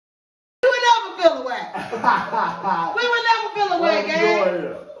feel away. We would never feel away,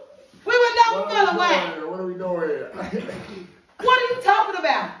 gang. We would never feel away. What are we doing here? What are you talking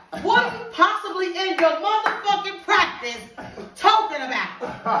about? What are you possibly in your motherfucking practice talking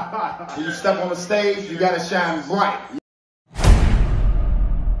about? When you step on the stage, you gotta shine bright.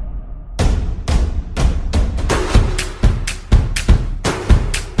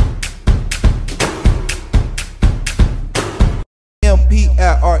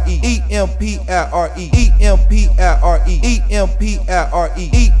 E-M-P-I-R-E, E-M-P-I-R-E, E-M-P-I-R-E, E-M-P-I-R-E,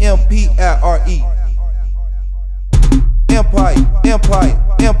 E-M-P-I-R-E. Empire,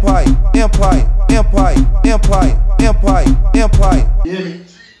 empire, empire, empire, empire, empire, empire, empire. You hear me?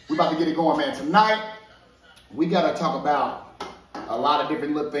 We about to get it going, man. Tonight, we gotta talk about a lot of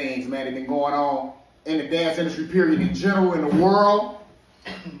different little things, man, that been going on in the dance industry, period, in general, in the world,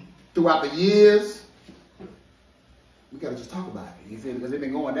 throughout the years. We gotta just talk about it, you feel me? Because they've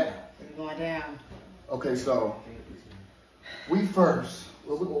been going down. It's going down. Okay, so, we first,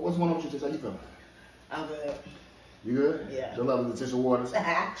 what's going on with you, Tish? How you feeling? I'm good. You good? Yeah. The lovely Letitia Waters.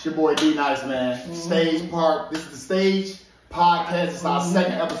 It's your boy D Nice, man. Stage Park. This is the Stage Podcast. It's our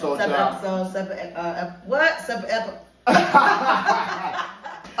second episode, y'all. Second how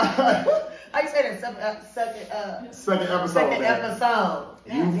you say that? Second episode. Second episode.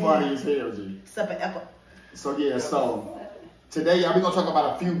 You funny as hell, G. Second episode. So yeah, so today, y'all, we're gonna talk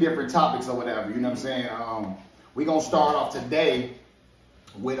about a few different topics or whatever. You know what I'm saying? We're gonna start off today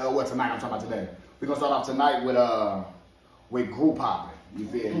with what tonight? I'm talking about today. We're gonna start off tonight with group hopping. You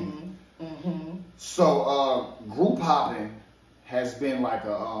feel me? So group hopping has been like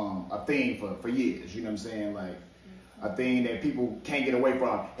a thing for years. You know what I'm saying? Like a thing that people can't get away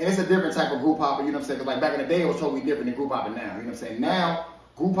from. And it's a different type of group hopping. You know what I'm saying? Because like back in the day, it was totally different than group hopping now. You know what I'm saying? Now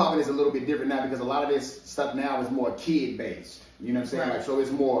group hopping is a little bit different now because a lot of this stuff now is more kid based. You know what I'm saying? Right. Like so it's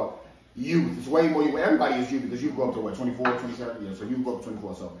more youth. It's way more youth. Everybody is youth because you go up to what, 24, 27? Yeah, so you go up to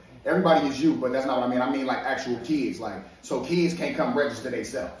 24. So everybody is youth, but that's not what I mean. I mean like actual kids. Like, so kids can't come register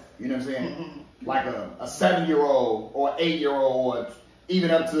themselves. You know what I'm saying? Like a 7-year-old or 8-year-old or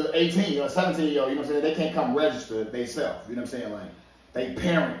even up to 18 or 17-year-old, you know what I'm saying? They can't come register themselves. You know what I'm saying? Like, they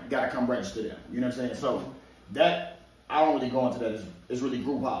parent got to come register them. You know what I'm saying? So that, I don't really go into that. It's really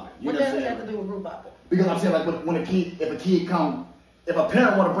group hopping. You What know does what I'm it saying? have to do with group hopping? Because I'm saying like when if a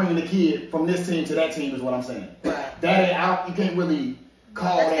parent want to bring in the kid from this team to that team is what I'm saying. Right. That ain't out. You can't really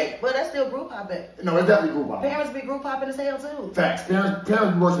call that. But that's still group hopping. No, it's definitely group hopping. Parents be group hopping as hell too. Facts.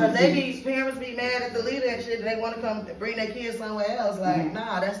 Parents worse than Because parents be mad at the leader and shit. They want to come bring their kids somewhere else. Like,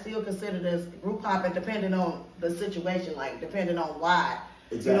 nah, that's still considered as group hopping, depending on the situation. Like, depending on why.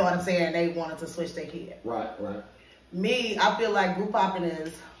 Exactly. You know what I'm saying? They wanted to switch their kid. Right, right. Me, I feel like group hopping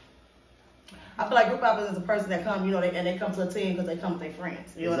is. I feel like group hopping is a person that come, you know, and they come to a team because they come with their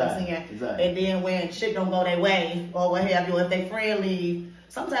friends. You know what I'm saying? Exactly. And then when shit don't go their way or what have you, if they friend leave,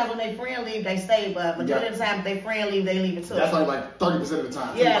 sometimes when they friend leave, they stay, but majority of the time if they friend leave, they leave it too. That's only like 30% of the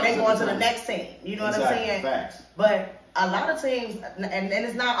time. Yeah, they go on to the next team. You know what I'm saying? Facts. But a lot of teams, and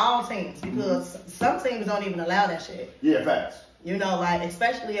it's not all teams, because some teams don't even allow that shit. Yeah, facts. You know, like,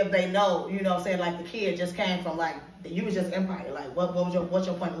 especially if they know, you know what I'm saying, like the kid just came from, like, you was just Empire. Like, what's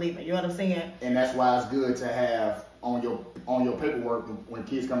your point of leaving? You know what I'm saying? And that's why it's good to have on your paperwork when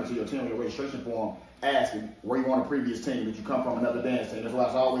kids come into your team, your registration form, asking where you on a previous team, that you come from another dance team. That's why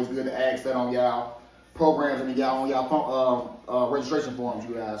it's always good to ask that on y'all programs and y'all registration forms,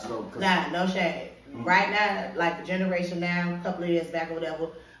 you guys. So, nah, no shade. Right now, like the generation now, a couple of years back or whatever,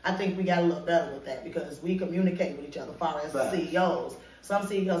 I think we got a little better with that because we communicate with each other as far as the CEOs. Some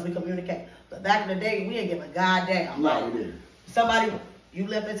CEOs we communicate. But back in the day, we didn't give a goddamn. No, we didn't. Somebody, you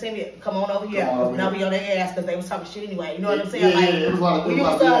left the team, come on over here. Now we on their ass because they was talking shit anyway. You know what I'm saying? Yeah, like, it was a lot of we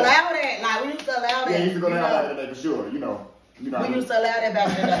used to allow that. Like, we used to allow that. Yeah, you used to go down back in the day for sure, you know. We used to allow that back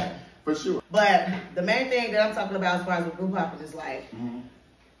in the day. For sure. But the main thing that I'm talking about as far as with group hopping is like,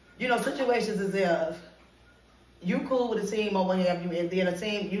 you know, situations as if you cool with a team or what have you, and then a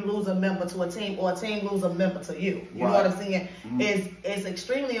team, you lose a member to a team, or a team lose a member to you. You know what I'm saying? It's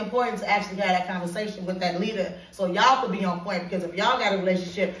extremely important to actually have that conversation with that leader so y'all could be on point, because if y'all got a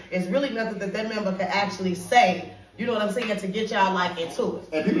relationship, it's really nothing that member could actually say, you know what I'm saying, to get y'all like into it.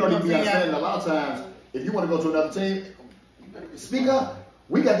 And people don't even be understanding a lot of times, if you want to go to another team, speak up.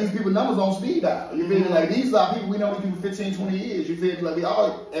 We got these people numbers on speed dial. You feel me? Like, these are people we know these people 15, 20 years. You feel me? Like, we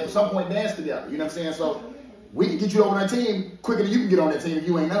all at some point dance together. You know what I'm saying? So we can get you over that team quicker than you can get on that team if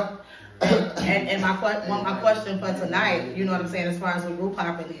you ain't know. and my question for tonight, you know what I'm saying, as far as with group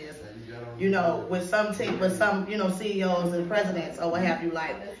hopping is, you know, with some you know, CEOs and presidents or what have you,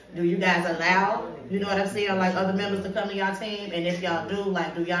 like, do you guys allow, you know what I'm saying, like other members to come to y'all team? And if y'all do,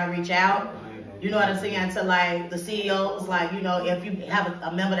 like, do y'all reach out? You know what I'm saying? To like the CEOs, like, you know, if you have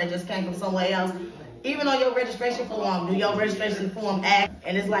a member that just came from somewhere else, even on your registration form, do your registration form act?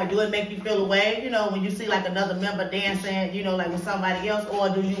 And it's like, do it make you feel away? You know, when you see like another member dancing, you know, like with somebody else, or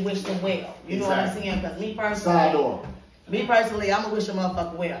do you wish them well? You know what I'm saying? Because me personally, I'm gonna wish a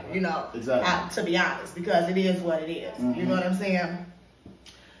motherfucker well. You know, to be honest, because it is what it is. You know what I'm saying?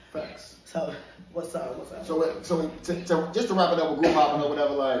 Facts. So what's up? So just to wrap it up with group hopping or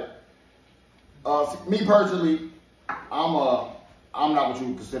whatever, like. Me personally, I'm not what you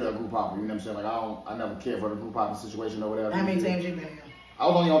would consider a group hopper. You know what I'm saying? Like I never cared for the group hopping situation or whatever. How many teams you been in? I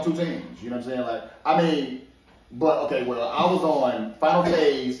was only on 2 teams. You know what I'm saying? Like but okay, well I was on Final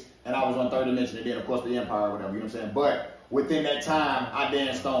Phase and I was on Third Dimension and then of course the Empire or whatever. You know what I'm saying? But within that time, I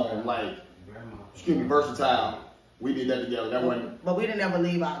danced on Versatile. We did that together. That wasn't. But we didn't ever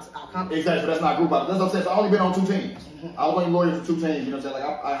leave our company. Exactly. So that's not group hopping. That's what I'm saying. So I only been on 2 teams. I was only loyal to 2 teams. You know what I'm saying?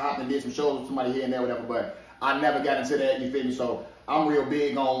 Like I hopped and did some shows with somebody here and there, whatever. But I never got into that. You feel me? So I'm real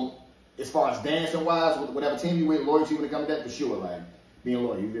big on as far as dancing wise, with whatever team you with, loyalty when it comes to that for sure. Like being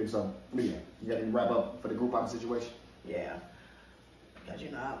loyal. You feel me? So yeah, you got to wrap up for the group hopping situation. Yeah. Because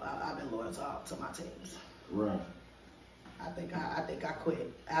you know I've been loyal to my teams. Right. I think I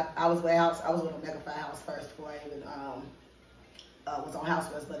quit. I was with Omega Phi House first before I even was on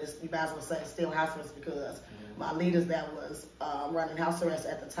house arrest, but you might as well say it's still house arrest because my leaders that was running house arrest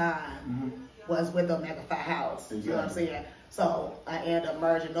at the time was with Omega Phi House. Exactly. You know what I'm saying? So I ended up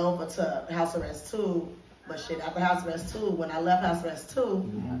merging over to house arrest 2. But shit, after house arrest 2, when I left house arrest 2,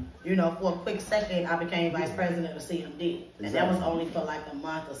 you know, for a quick second, I became vice president of CMD, and that was only for like a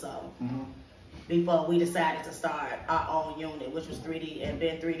month or so. Before we decided to start our own unit, which was 3D, and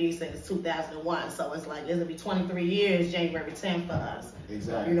been 3D since 2001. So it's like, it'll be 23 years January 10th for us.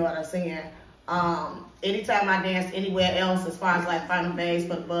 Exactly. You know what I'm saying? Anytime I danced anywhere else, as far as like Final Phase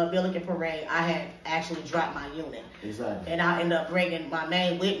for the Bud Billiken Parade, I had actually dropped my unit. Exactly. And I ended up bringing my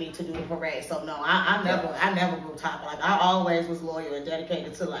name with me to do the parade. So no, I never grew top. Like I always was loyal and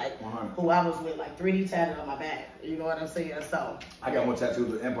dedicated to like who I was with, like 3D tatted on my back. You know what I'm saying? So I got more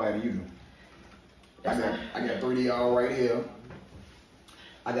tattoos of Empire than you do. I got 3D all right here.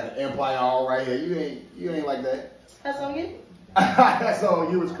 I got Empire all right here. You ain't like that. That's on you. That's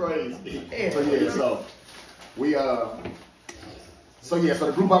on you. It's crazy. So we so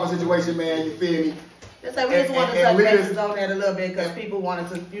the group hopping situation, man. You feel me? Just like we just wanted to touch bases on that a little bit because people wanted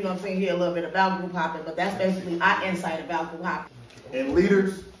to, you know what I'm saying, hear a little bit about group hopping, but that's basically our insight about group hopping. And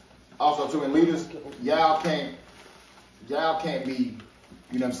leaders, also too, and leaders, y'all can't be,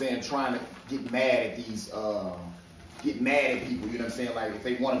 you know what I'm saying, trying to get mad at these, get mad at people, you know what I'm saying, like if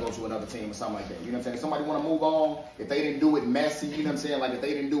they want to go to another team or something like that, you know what I'm saying, if somebody want to move on, if they didn't do it messy, you know what I'm saying, like if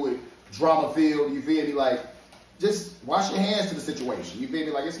they didn't do it drama filled, you feel me, like, just wash your hands to the situation, you feel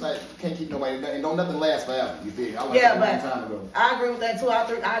me, like it's not, you can't keep nobody, and don't nothing last forever, you feel me, I learned that a long time ago. I agree with that too,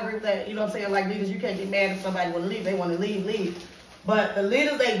 I agree with that, you know what I'm saying, like leaders, you can't get mad if somebody want to leave, they want to leave, but the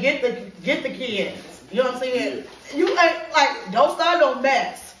leaders, they get the kids, you know what I'm saying, you ain't, like, don't start no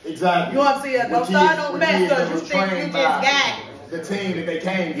mess. Exactly. You know what I'm saying? Don't start no mess because you think you just got the team that they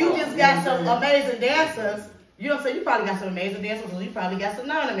came You from. just got some amazing dancers. You know what I'm saying? You probably got some amazing dancers, or you probably got some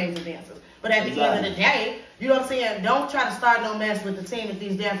non-amazing dancers. But at the end of the day, you know what I'm saying? Don't try to start no mess with the team that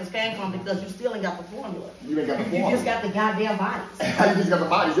these dancers came from because you still ain't got the formula. You ain't got the formula. You just got the goddamn bodies. You just got the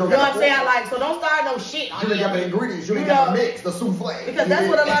bodies. You know what I'm saying? Like, so don't start no shit. You ain't got the ingredients. You ain't got the mix, the souffle. Because that's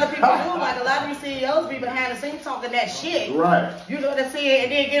what a lot of people do. Like, a lot of these CEOs be behind the scenes talking that shit. Right. You know what I'm saying?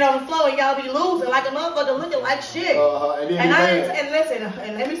 And then get on the floor and y'all be losing like a motherfucker looking like shit. And listen,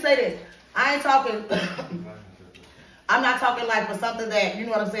 and let me say this. I ain't talking... I'm not talking like for something that, you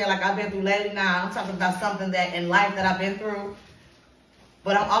know what I'm saying, like I've been through lately now. I'm talking about something that in life that I've been through.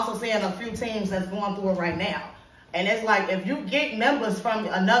 But I'm also seeing a few teams that's going through it right now. And it's like, if you get members from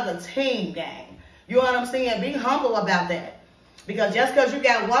another team, gang, you know what I'm saying? Be humble about that. Because just because you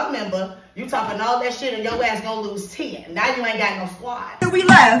got one member, you talking all that shit and your ass gonna lose 10. Now you ain't got no squad. We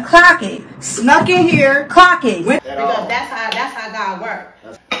left, clocking, snuck in here, clocking. Because that's how God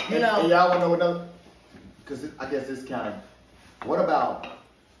works. You know. And y'all wanna know another? Because I guess this kind of, what about,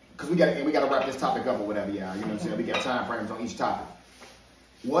 because we got to wrap this topic up or whatever, y'all, you know what I'm saying? We got time frames on each topic.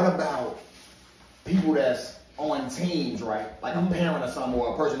 What about people that's on teams, right? Like a parent or something,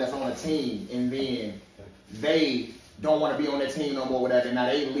 or a person that's on a team, and then they don't want to be on that team no more, whatever, and now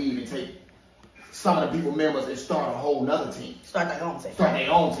they leave and take some of the people members and start a whole nother team. Start their own team. Start their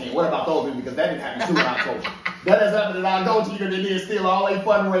own team. What about those people? Because that didn't happen too in our culture. That has happened in our culture. They did steal all their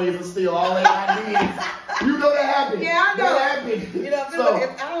fundraisers, steal all their ideas. You know that happened. Yeah, I know. That happened. You know,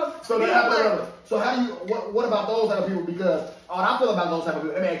 so, So how do you? What about those type of people? Because what I feel about those type of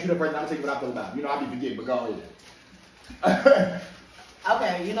people. Let me ask you the person. I'll tell you what I feel about. You know, I be forgetting, but go ahead.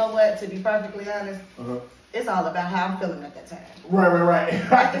 Okay, you know what? To be perfectly honest, it's all about how I'm feeling at that time. Right.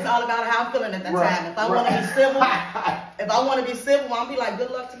 It's all about how I'm feeling at that time. If I want to be civil, I'll be like,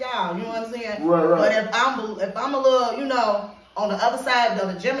 good luck to y'all. You know what I'm saying? Right. But if I'm a little, you know, on the other side,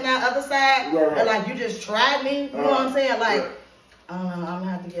 the Gemini other side, and like you just tried me, you know what I'm saying? Like, I don't know, I'm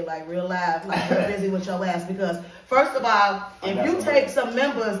gonna have to get like real live, like busy with your ass, because first of all, if you take some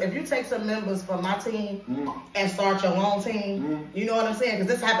members from my team and start your own team, you know what I'm saying? Because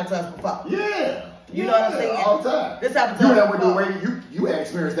this happened to us before. Yeah. You know what I'm saying? All the time. This happened to us before. You had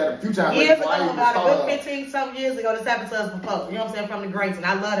experienced that a few times. Years ago, about a good 15-something years ago, this happened to us before. You know what I'm saying? From the greats, and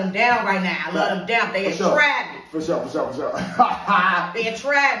I love them down right now. I love them down. They had tried me. For sure. They had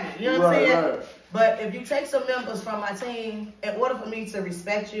tried me. You know what I'm saying? Right. But if you take some members from my team, in order for me to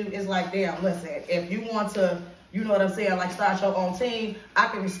respect you, it's like, damn, listen, if you want to, you know what I'm saying, like start your own team, I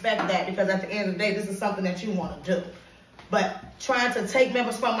can respect that, because at the end of the day, this is something that you want to do. But trying to take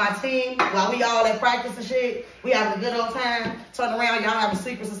members from my team while we all at practice and shit, we having a good old time, turn around, y'all having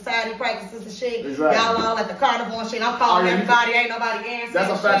secret society practices and shit, exactly. Y'all all at the carnival and shit, I'm calling everybody, ain't nobody answering.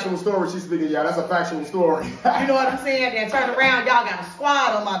 That's a factual story she's speaking, y'all. That's a factual story. You know what I'm saying? Then turn around, y'all got a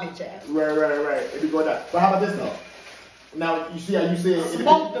squad on my bitch ass. Right. It be going down. But how about this though? Now, you see how you said...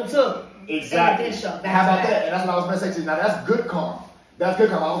 Smoke them too. Exactly. How about that? And that's what I was going to say to you. Now, that's good karma. I was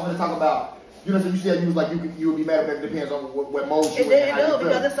going to talk about... You know, so you said you was like you would be mad if it depends on what mode you in. It do,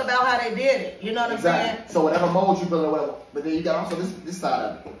 because it's about how they did it. You know what I'm saying? So whatever mode you feeling well, but then you got also this side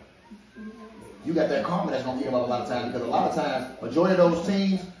of it. You got that karma that's gonna eat them up a lot of times, because a lot of times, majority of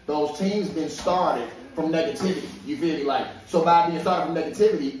those teams been started from negativity. You feel me? Like, so by being started from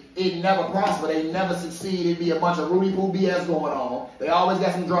negativity, it never prosper. They never succeed. It'd be a bunch of Rudy Poo BS going on. They always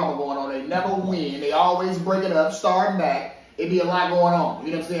got some drama going on. They never win. They always break it up, starting back. It'd be a lot going on.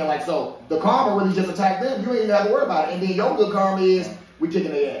 You know what I'm saying? Like, so the karma really just attack them. You ain't even have to worry about it. And then your good karma is we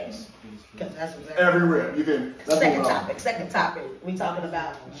kicking their ass. That's exactly every rip. You feel me? Second topic. We talking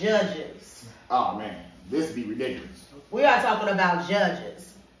about judges. Oh man, this be ridiculous. We are talking about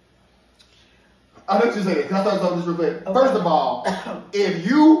judges. I'll let you say it. Can I start talking this real quick? Okay. First of all, if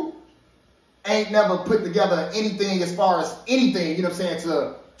you ain't never put together anything as far as anything, you know what I'm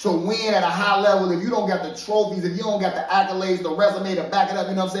saying, to win at a high level, if you don't got the trophies, if you don't got the accolades, the resume to back it up,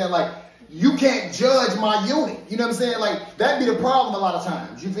 you know what I'm saying? Like, you can't judge my unit. You know what I'm saying? Like, that be the problem a lot of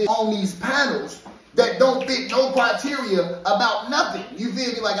times. You feel on these panels that don't fit no criteria about nothing. You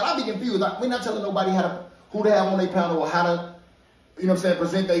feel me? Like, and I be confused. Like, we're not telling nobody who to have on their panel or how to, you know what I'm saying,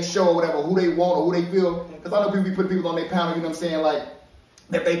 present their show or whatever, who they want or who they feel. Because I know people be putting people on their panel, you know what I'm saying, like,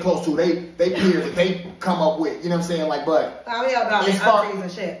 that they close to, they peers that they come up with, you know what I'm saying, like, but as far and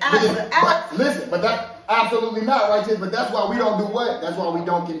shit. But listen, but that's absolutely not right there. But that's why we don't do what? That's why we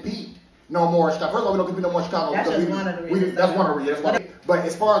don't compete no more in Chicago. First of all, we don't compete no more in Chicago. That's just one of the reasons. That's one of the reasons. But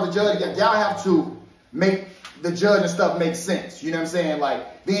as far as the judge, y'all have to make the judge and stuff make sense. You know what I'm saying?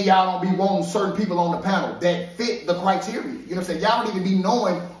 Like, then y'all don't be wanting certain people on the panel that fit the criteria. You know what I'm saying? Y'all don't even be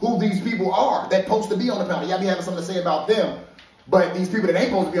knowing who these people are that supposed to be on the panel. Y'all be having something to say about them. But these people that ain't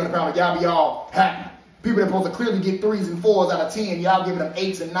supposed to be on the panel, y'all be all happy. People that supposed to clearly get 3s and 4s out of 10, y'all giving them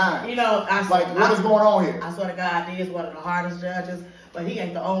 8s and 9s. You know, what is going on here? I swear to God, he is one of the hardest judges, but he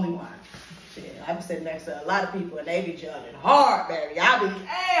ain't the only one. Shit, I be sitting next to a lot of people and they be judging hard, baby. I be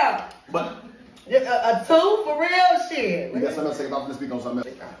But a 2 for real shit. You got something to say about this? Speak on something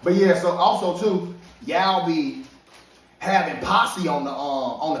else. But yeah, so also too, y'all be having posse on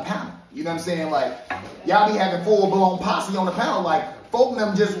the panel. You know what I'm saying? Like, y'all be having full-blown posse on the panel. Like, folk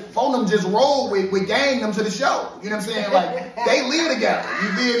them just roll with gang them to the show. You know what I'm saying? Like, they live together. You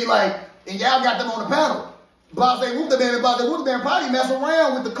feel me? Like, and y'all got them on the panel. Blase whoop the band and Blase whoop the band probably mess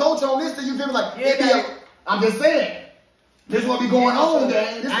around with the coach on this thing. You feel me? Like, I'm just saying. This what be going on,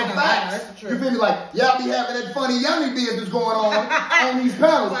 gang. This is facts. You feel me? Like, y'all be having that funny yummy business going on these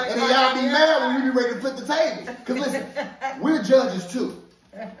panels. And then y'all be mad when we be ready to flip the table. Because listen, we're judges too.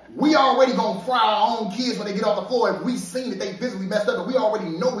 We already gonna fry our own kids when they get off the floor if we seen that they visibly messed up, and we already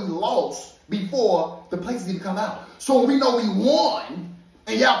know we lost before the places even come out. So when we know we won,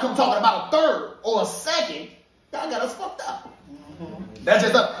 and y'all come talking about a 3rd or a 2nd, y'all got us fucked up. That's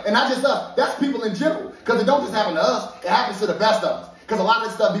just us. And not just us, that's people in general. Because it don't just happen to us, it happens to the best of us. Because a lot of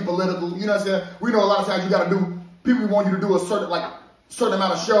this stuff be political, you know what I'm saying? We know a lot of times you gotta do, people want you to do a certain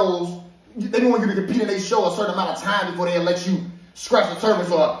amount of shows. They want you to compete in their show a certain amount of time before they let you scratch the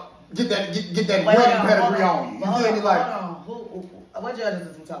surface or get that wedding pedigree on you. You feel me? Like, what judges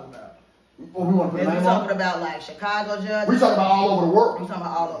is we talking about? Or we want to put We're talking about like Chicago judges. We talking about all over the world. We're talking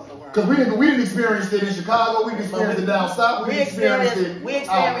about all over the world. Because we didn't experience it in Chicago. We experienced it down south. We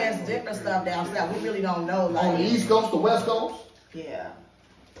experienced different stuff down south. We really don't know. Like, on the East Coast, the West Coast. Yeah.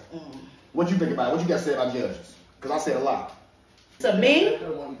 What you think about it? What you got to say about judges? Because I said a lot. To me,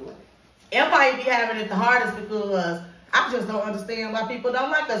 Empire be having it the hardest because I just don't understand why people don't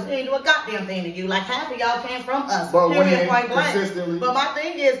like us. We ain't do a goddamn thing to you. Like half of y'all came from us. But period, point blank. But my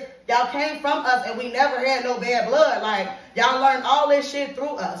thing is, y'all came from us and we never had no bad blood. Like, y'all learned all this shit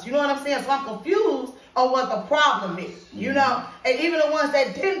through us. You know what I'm saying? So I'm confused on what the problem is. You know? And even the ones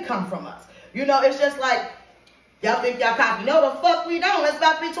that didn't come from us. You know, it's just like, y'all think y'all cocky. No, the fuck we don't. It's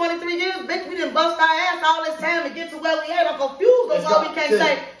about to be 23 years. Bitch, we didn't bust our ass all this time to get to where we at. I'm confused on why we can't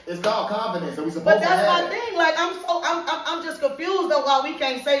say. It's called confidence, so we supposed but to have that's my thing. Like, I'm just confused on why we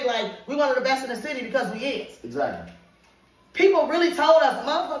can't say, like, we one of the best in the city because we is. Exactly. People really told us,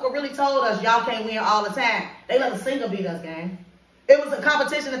 motherfucker really told us, y'all can't win all the time. They let a singer beat us, gang. It was a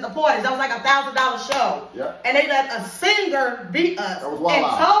competition at the parties. That was like $1,000 show. Yeah. And they let a singer beat us. That was and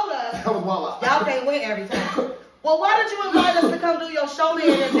told us, that was y'all can't win every time. Well, why did you invite us to come do your show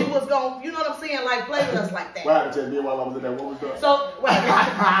then and you was going, you know what I'm saying, like play with us like that? What happened to me while I was in there? What was that? So,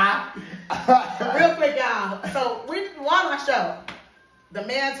 real quick, y'all. So, we Walla show. The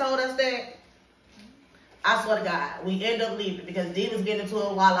man told us that. I swear to God, we end up leaving because D was getting into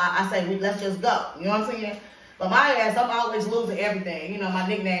it while I say, let's just go. You know what I'm saying? But my ass, I'm always losing everything. You know, my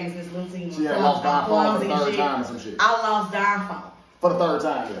nickname is Miss Lucy. She had lost Don phone for the third time or some shit. I lost Don phone. For the third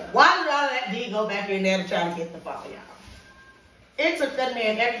time, yeah. Why did all that D go back in there to try to get the phone, y'all? It took that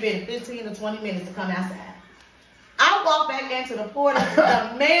man every bit 15 to 20 minutes to come outside. I walk back into the porch.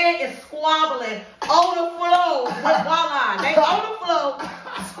 The man is squabbling on the floor with Walla. They on the floor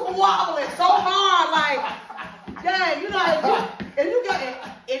squabbling so hard, like, dang, you know, if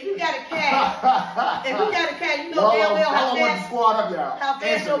you got a cat, you know damn well how fast squad up, y'all. How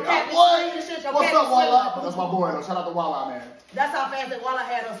fast your cat be What's shit. up, Walla? That's my boy. Shout out to Walla, man. That's how fast that Walla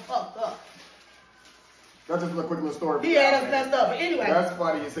had us fucked up. That's just a quick little story. He had us messed up. But anyway. That's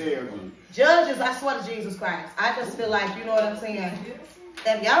funny as hell, dude. Judges, I swear to Jesus Christ. I just feel like, you know what I'm saying?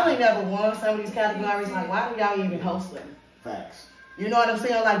 If y'all ain't never won some of these categories, like, why do y'all even host them? Facts. You know what I'm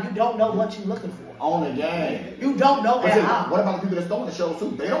saying? Like, you don't know what you're looking for. On the game. You don't know at all. What about the people that's throwing the show,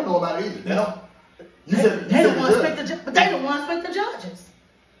 too? They don't know about it either. They don't. They the ones pick the judges.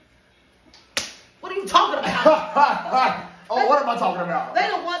 What are you talking about? Oh, what am I talking about? They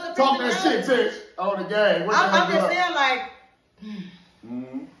the ones that talk that shit, Tish. On the game. I'm just saying, like,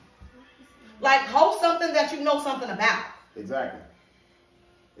 like host something that you know something about. Exactly.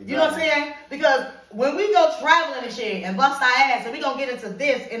 You know what I'm saying? Because when we go traveling and shit and bust our ass, and we gonna get into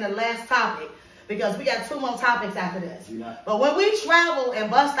this in the last topic because we got 2 more topics after this. But when we travel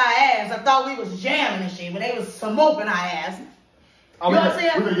and bust our ass, I thought we was jamming and shit, but they was smoking our ass. You know what I'm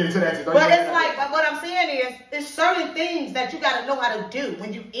saying? We're gonna get into that. But it's like, but what I'm saying is, there's certain things that you gotta know how to do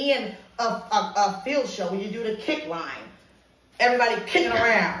when you in a field show, when you do the kick line. Everybody kicking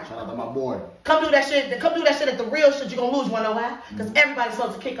around. Shout out to my boy. Come do that shit at the real shit, you're gonna lose. You wanna know why? Because everybody's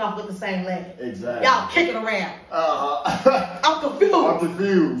supposed to kick off with the same leg. Exactly. Y'all kicking around. I'm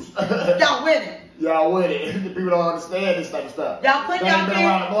confused. Y'all winning. Y'all winning. The people don't understand this type of stuff. Y'all putting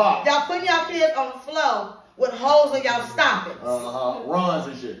y'all kids on the floor with holes in y'all stockings. Runs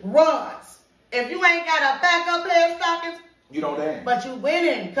and shit. Runs. If you ain't got a backup pair of stockings, you don't dance. But you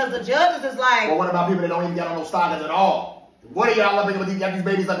winning because the judges is like. Well, what about people that don't even got on no stockings at all? What are y'all looking at got these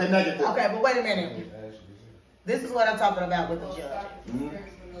babies up there naked for? Okay, but wait a minute. This is what I'm talking about with the judge.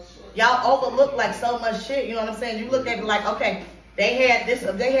 Y'all overlook like so much shit. You know what I'm saying? You look at it like, okay, they had this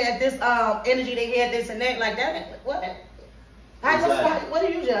energy, they had this and that, like that. What? What are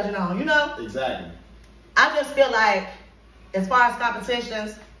you judging on? You know? Exactly. I just feel like, as far as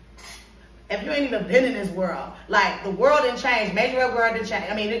competitions, if you ain't even been in this world, like the world didn't change, major world didn't change.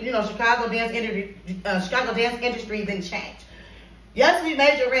 I mean, you know, Chicago dance industry didn't change. Yes, we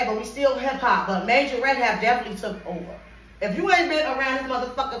major rap, but we still hip hop. But major rap have definitely took over. If you ain't been around this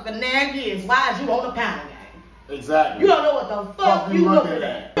motherfucker for 9 years, why is you on the panel game? Exactly. You don't know what the fuck you looking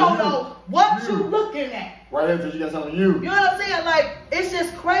at. You don't know what you looking at. Right here, you got something you. You know what I'm saying? Like, it's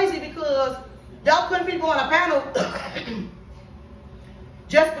just crazy because y'all putting people on a panel.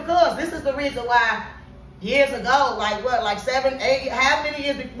 Just because this is the reason why years ago, like 7, 8, how many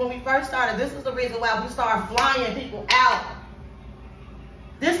years when we first started, this is the reason why we started flying people out.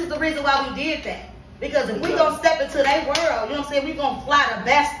 This is the reason why we did that. Because if we gonna step into their world, you know what I'm saying, we gonna fly the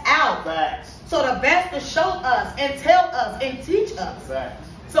best out. Facts. So the best to show us and tell us and teach us. Facts.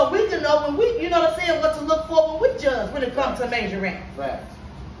 So we can know when we, you know what I'm saying, what to look for when we judge when it comes to major rap. Facts.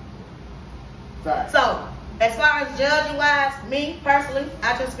 Fact. So, as far as judging wise, me personally,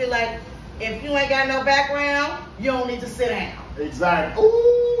 I just feel like if you ain't got no background, you don't need to sit down. Exactly.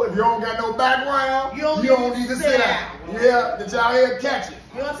 Ooh, if you don't got no background, you don't need to sit down. Yeah, that y'all here catch it.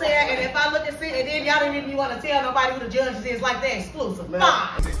 You know what I'm saying? And if I look and see, and then y'all don't even want to tell nobody who the judges is like they're exclusive. Man.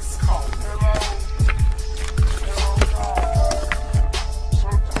 Fine.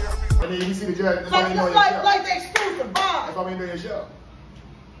 And then you see the judge, that's Like, all you know in your show. like they're exclusive. Fine. That's all you know in your show.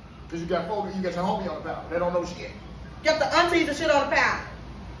 Because you got folks, you got your homie on the panel. They don't know shit. Get the aunties and shit on the panel.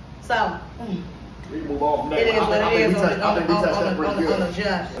 So, We can move on from that. it is what it is I think we touched that pretty good. on the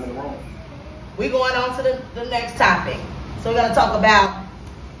judges. In the room. We going on to the next topic. So we're gonna talk about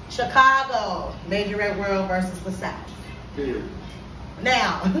Chicago, Major Red World versus the South. Period.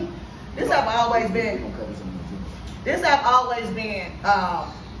 Now, this have always been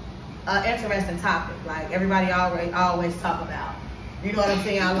an interesting topic. Like everybody always talk about. You know what I'm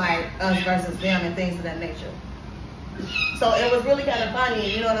saying? Like us versus them and things of that nature. So it was really kind of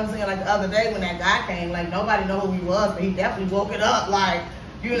funny, you know what I'm saying? Like the other day when that guy came, like nobody know who he was, but he definitely woke it up. Like,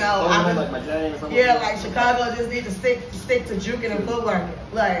 you know, like my Jane or something. yeah, like Chicago just need to stick to juking and footwork.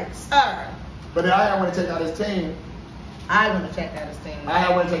 Like, sir. But then I want to check out his team. I want to check out his team.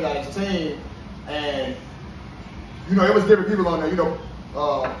 I went to check out his team, and you know, it was different people on there. You know,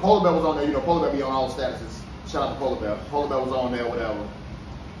 Polar Bear was on there. You know, Polar Bear be on all statuses. Shout out to Polar Bear. Polar Bear was on there, whatever.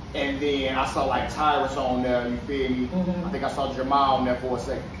 And then I saw like Tyrus on there. You feel me? I think I saw Jamal on there for a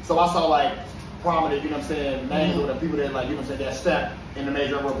second. So I saw like prominent, you know what I'm saying, names or the people that like, you know what I'm saying, that step in the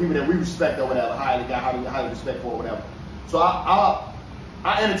major world, people that we respect or whatever, highly respect for or whatever. So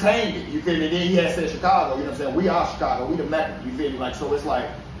I entertained it, you feel me? Then he had said Chicago, you know what I'm saying? We are Chicago, we the Mecca, you feel me? Like, so it's like,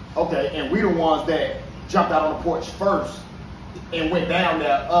 okay, and we the ones that jumped out on the porch first and went down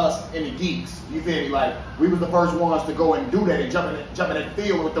there, us and the geeks, you feel me? Like, we was the first ones to go and do that and jump in that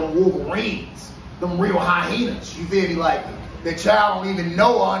field with them Wolverines, them real hyenas, you feel me? Like, the child don't even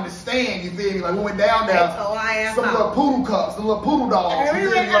know or understand, you feel me? Like, we went down there, some little poodle cups, some little poodle dogs, you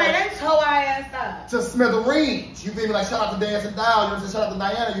feel me? Like, to smithereens, you feel me? Like, shout out to Dancing Down, you know what I'm saying? Shout out to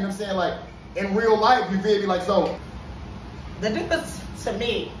Diana, you know what I'm saying? Like, in real life, you feel me? Like, so. The difference to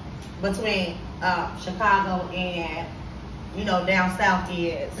me between Chicago and, you know, down south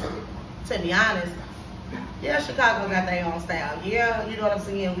is, to be honest, yeah, Chicago got their own style. Yeah, you know what I'm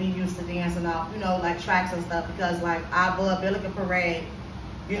saying? We used to dancing off, you know, like tracks and stuff because like our Billiken Parade,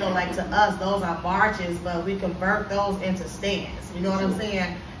 you know, like to us, those are marches, but we convert those into stands. You know what I'm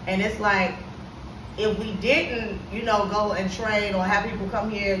saying? And it's like, if we didn't, you know, go and train or have people come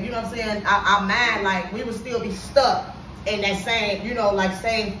here, you know what I'm saying? Our mind, like, we would still be stuck in that same, you know, like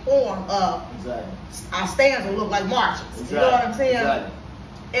same form of our stands would look like marches. You know what I'm saying? Exactly.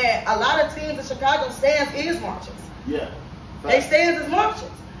 And a lot of teams in Chicago stands is marches. Yeah. They stands is marches.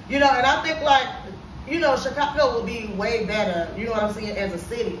 You know, and I think like, you know, Chicago would be way better, you know what I'm saying, as a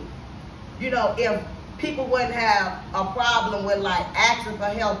city. You know, if people wouldn't have a problem with like asking for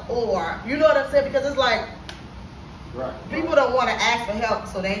help or, you know what I'm saying? Because it's like, people don't want to ask for help,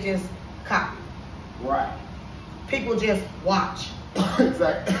 so they just copy. Right. People just watch.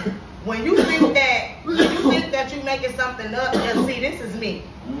 Exactly. When you think that you're making something up, just see, this is me.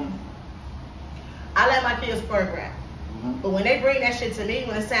 I let my kids choreograph. But when they bring that shit to me,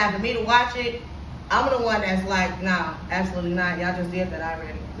 when it's time for me to watch it, I'm the one that's like, nah, absolutely not. Y'all just did that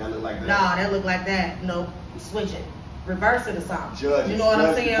already. That look like that. Nah, that look like that. Nope. Switch it. Reverse it or something. Judges. You know what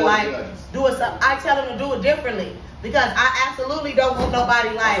I'm saying? Like, do it. I tell them to do it differently. Because I absolutely don't want nobody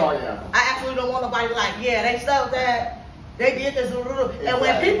like, I absolutely don't want nobody like, yeah, they stole that. They did this. And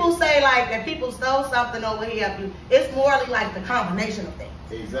when people say like that people stole something over here, it's more like the combination of things.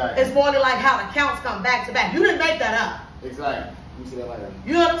 Exactly. It's more like how the counts come back to back. You didn't make that up. Exactly. You see that like that.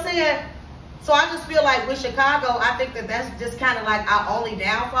 You know what I'm saying? So I just feel like with Chicago, I think that that's just kind of like our only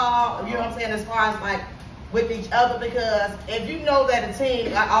downfall. You know what I'm saying? As far as like with each other, because if you know that a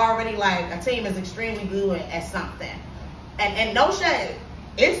team already like a team is extremely good at something, and no shade,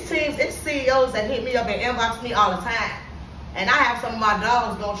 it's teams, it's CEOs that hit me up and inbox me all the time, and I have some of my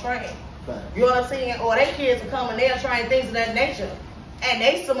dogs go train. You know what I'm saying? Or they kids are coming there trying things of that nature, and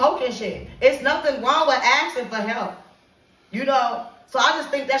they smoking shit. It's nothing wrong with asking for help, you know. So I just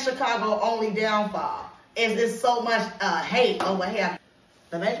think that Chicago only downfall is so much hate over here.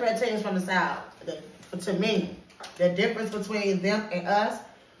 The major red teams from the South, to me, the difference between them and us,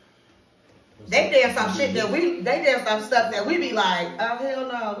 they dance some shit that they dance some stuff that we be like, oh hell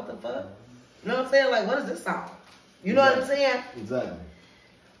no, what the fuck? You know what I'm saying? Like, what is this song? You know what I'm saying? Exactly.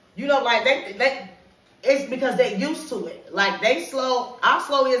 You know, like they it's because they used to it. Like they slow, our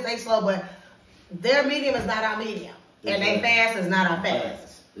slow is they slow, but their medium is not our medium. And they fast is not our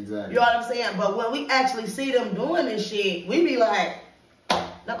fast. Exactly. You know what I'm saying? But when we actually see them doing this shit, we be like,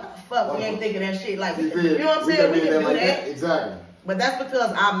 no, what the fuck, we ain't thinking that shit. Like, you know what I'm saying? We can do that. Exactly. But that's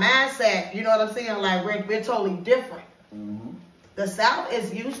because our mindset, you know what I'm saying? Like, we're totally different. The South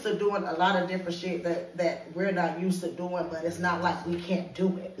is used to doing a lot of different shit that we're not used to doing, but it's not like we can't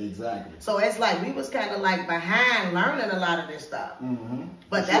do it. Exactly. So it's like we was kind of like behind learning a lot of this stuff.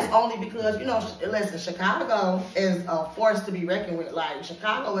 But that's only because, you know, listen, Chicago is a force to be reckoned with. Like,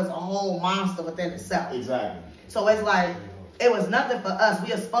 Chicago is a whole monster within itself. Exactly. So it's like, it was nothing for us.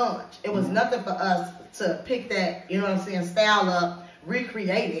 We a sponge. It was nothing for us to pick that, you know what I'm saying, style up,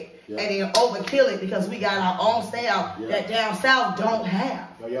 recreate it, and then overkill it because we got our own style that down south don't have.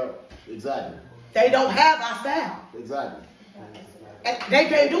 Exactly. They don't have our style. Exactly. And they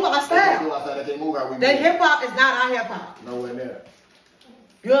can't do our style. They can't do our style. They can't move how we move. Their hip hop is not our hip hop. Nowhere near.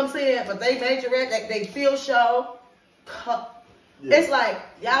 You know what I'm saying? But they major it. They field show. It's like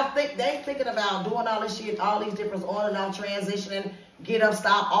y'all think they thinking about doing all this shit, all these different on and off transitioning, get up,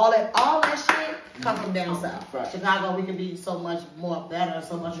 stop, all that shit come from down south. Right. Chicago, we can be so much more better,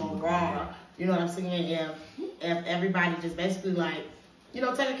 so much more raw. You know what I'm saying? If everybody just basically like, you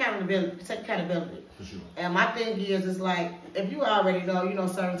know, take accountability. For sure. And my thing is, it's like, if you already know, you know,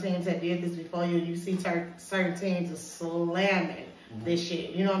 certain teams that did this before you, you see certain teams are slamming this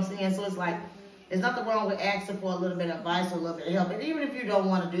shit. You know what I'm saying? So it's like, there's nothing wrong with asking for a little bit of advice or a little bit of help. And even if you don't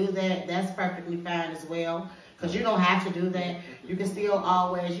want to do that, that's perfectly fine as well. Because you don't have to do that. You can still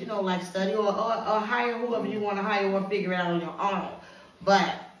always, you know, like study or hire whoever you want to hire or figure it out on your own.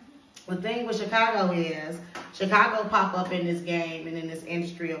 But the thing with Chicago is, Chicago pop up in this game and in this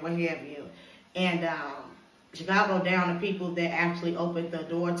industry or what have you. And Chicago down to people that actually opened the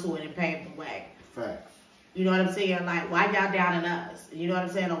door to it and paved the way. Facts. You know what I'm saying? Like, why y'all down in us? You know what I'm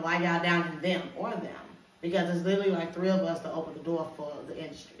saying? Or why y'all down in them or them? Because it's literally like 3 of us to open the door for the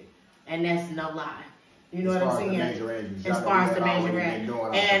industry. And that's no lie. You know what I'm saying? As far as the major range.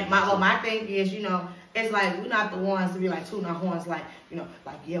 And my thing is, you know, it's like we're not the ones to be like tooting our horns like, you know,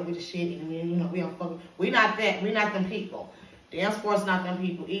 like, yeah, we the shit and you know, we don't fuck. We not that. We not them people. Dance Sports not them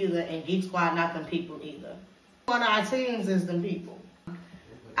people either, and Geek Squad not them people either. One of our teams is them people.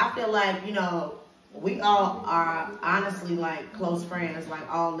 I feel like, you know, we all are honestly like close friends, like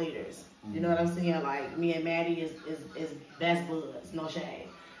all leaders. You know what I'm saying? Like me and Maddie is best buds, no shade.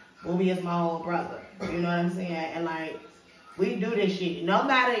 Booby is my old brother. You know what I'm saying? And like we do this shit. No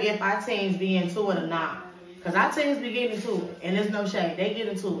matter if our teams be into it or not. Cause our teams be getting into it. And there's no shade. They get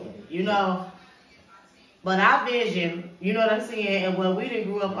into it. You know. But our vision, you know what I'm saying, and what we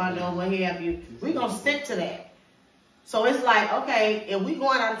didn't grew up under or what have you, we gonna stick to that. So it's like, okay, if we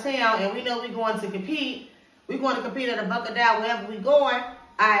going out of town and we know we going to compete, we going to compete at a bucket down wherever we going. All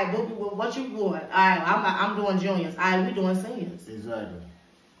right, Booby, what you doing? All right, I'm doing juniors. All right, we doing seniors. Exactly.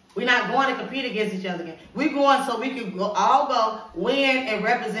 We're not going to compete against each other again. We going so we can all go win and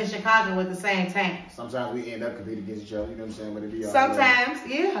represent Chicago with the same team. Sometimes we end up competing against each other. You know what I'm saying? But it be sometimes,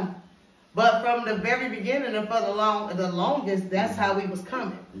 yeah. But from the very beginning and for the longest, that's how we was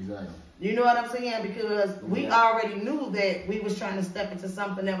coming. Exactly. You know what I'm saying? Because we already knew that we was trying to step into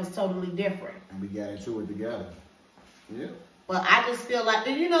something that was totally different. And we got into it together. Yeah. But I just feel like,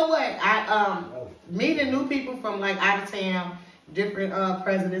 and you know what? I meeting new people from like out of town, different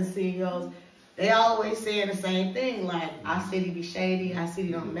presidents, CEOs, they always saying the same thing. Like, our city be shady, our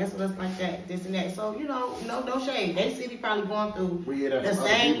city don't mess with us like that, this and that. So, you know, no shade. They city probably going through the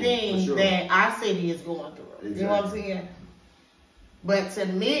same thing that our city is going through. Exactly. You know what I'm saying? But to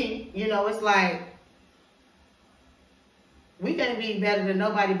me, you know, it's like, we can't be better than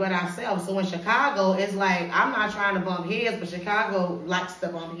nobody but ourselves. So in Chicago, it's like, I'm not trying to bump heads, but Chicago likes to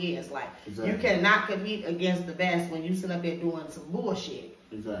bump heads. Like, you cannot compete against the best when you sit up there doing some bullshit.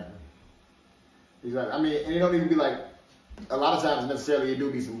 Exactly. Exactly. I mean, and it don't even be like, a lot of times necessarily it do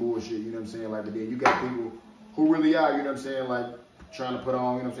be some bullshit, you know what I'm saying? Like, but then you got people who really are, you know what I'm saying, like, trying to put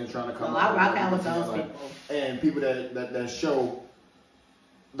on, you know what I'm saying, trying to come I rock out with those people. And people that show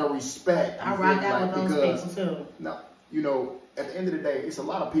the respect. I rock out with those people too. No, you know, at the end of the day, it's a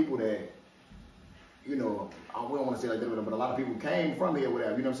lot of people that, you know, we don't want to say like that, but a lot of people came from here,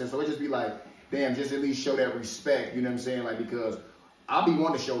 whatever, you know what I'm saying? So it just be like, damn, just at least show that respect, you know what I'm saying? Like, because I'll be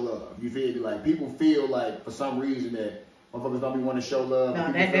wanting to show love, you feel me? Like, people feel like, for some reason, that motherfuckers don't be wanting to show love.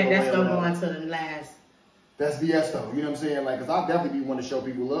 No, that's still going to the last. That's BS though, you know what I'm saying? Like, because I'll definitely be wanting to show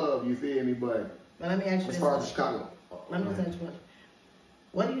people love, you feel me? But let me ask you as far as Chicago. Let me ask you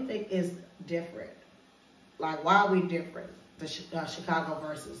what do you think is different? Like, why are we different? The Chicago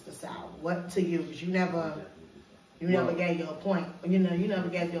versus the South. What to you? Because you never gave your point. You know, you never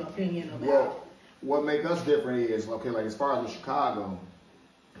gave your opinion about. Well, what make us different is, okay, like as far as the Chicago,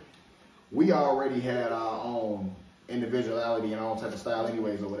 we already had our own individuality and our own type of style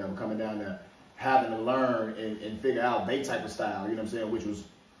anyways or whatever, coming down there, having to learn and figure out their type of style, you know what I'm saying, which was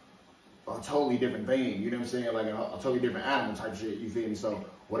a totally different thing, you know what I'm saying, like a totally different animal type shit, you feel me? So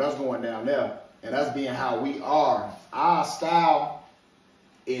with us going down there, and us being how we are, our style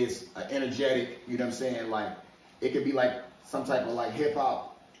is energetic, you know what I'm saying, like, it could be like some type of like hip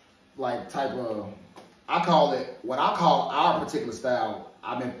hop, like type of, I call it, what I call our particular style,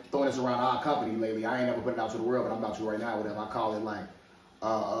 I've been throwing this around our company lately, I ain't never put it out to the world, but I'm about to right now, whatever, I call it like,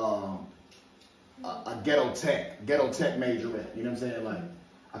 a ghetto tech majorette, you know what I'm saying, like,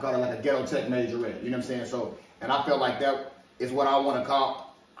 I call it like a ghetto tech majorette, you know what I'm saying, so, and I feel like that is what I want to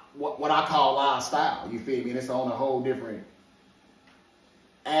call, what I call our style, you feel me, and it's on a whole different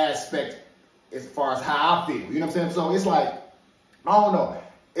aspect as far as how I feel, you know what I'm saying, so it's like, I don't know,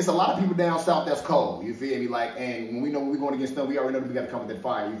 it's a lot of people down south that's cold, you feel me, like, and when we know when we're going against them, we already know that we got to come with that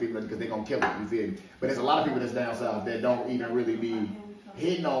fire, you feel me, because they're going to kill it, you feel me, but there's a lot of people that's down south that don't even really be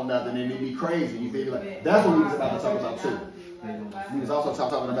hitting on nothing, and they be crazy, you feel me, like, that's what we was about to talk about too. We was also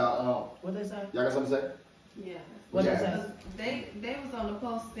talking about, what they say? Y'all got something to say? Yeah. What Yeah. they say? They was on the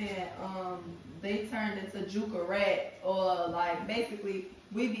post saying they turned into Juke or Rat, or like basically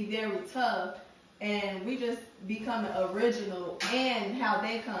we be very tough and we just becoming original and how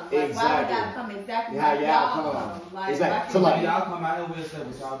they come. Like why we gotta come exactly how like y'all come. Like exactly. So like y'all come out and we'll say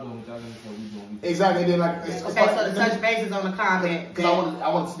what y'all doing, what y'all gonna say we doing. Exactly. And then like Okay, so the touch bases on the comment. Because I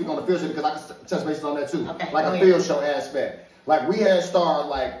want to speak on the field show because I can touch bases on that too. Okay, like a field show aspect. Like we had started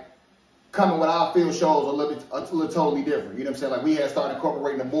like coming with our field shows a little totally different. You know what I'm saying? Like we had started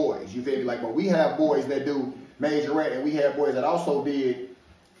incorporating the boys. You feel me? Like, but we have boys that do majorette, and we have boys that also did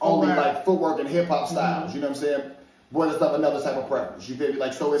only like footwork and hip hop styles. You know what I'm saying? Boys that stuff another type of preference. You feel me?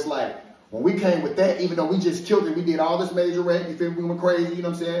 Like so, it's like when we came with that, even though we just killed it, we did all this majorette. You feel me? We went crazy. You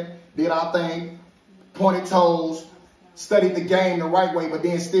know what I'm saying? Did our thing, pointed toes, studied the game the right way, but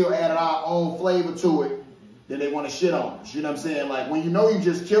then still added our own flavor to it. Then they want to shit on us. You know what I'm saying? Like when you know you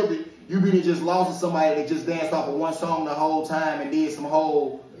just killed it, you really just lost to somebody that just danced off of one song the whole time and did some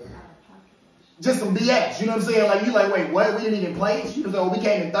whole, just some BS. You know what I'm saying? Like you like, wait, what? We didn't even play? You know, we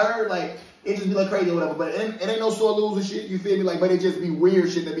came in third. Like it just be like crazy or whatever. But it ain't no sore loser shit. You feel me? Like, but it just be weird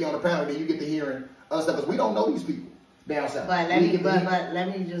shit that be on the panel that you get to hearing other stuff because we don't know these people down south. But let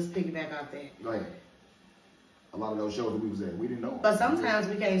me just piggyback off that. Go ahead. A lot of those shows that we was at, we didn't know. But sometimes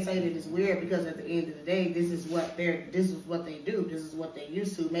we can't say that it's weird because at the end of the day, this is what they do, this is what they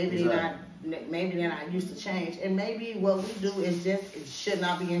used to. Maybe they're not used to change, and maybe what we do is just it should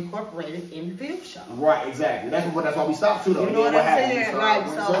not be incorporated in the field show. Right, exactly. That's why we stopped too, though. You know what I'm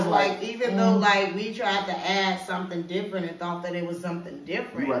saying? Like even though like we tried to add something different and thought that it was something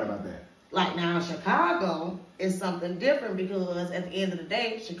different. You're right about that. Like now in Chicago is something different because at the end of the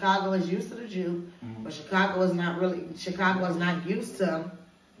day, Chicago is used to the Jew, but Chicago is not used to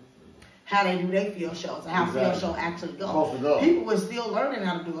how they do their field shows and how field show actually goes. People are still learning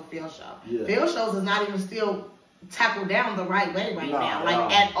how to do a field show. Yeah. Field shows is not even still tackled down the right way now,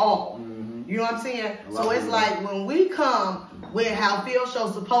 like at all. You know what I'm saying? So it's like when we come with how field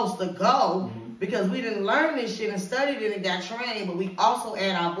show's supposed to go, because we didn't learn this shit and studied it and got trained, but we also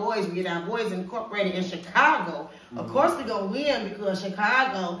add our boys, we get our boys incorporated in Chicago. Of course we're gonna win because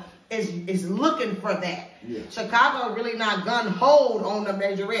Chicago is looking for that. Yeah. Chicago really not gun-hold on the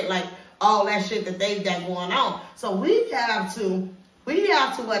majorette, like all that shit that they got going on. So we have to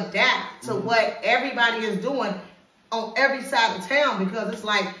adapt to what everybody is doing on every side of town because it's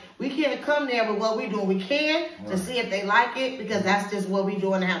like we can't come there with what we doing. We can to see if they like it because that's just what we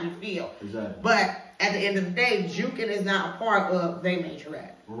doing and how we feel. Exactly. But at the end of the day, juking is not a part of their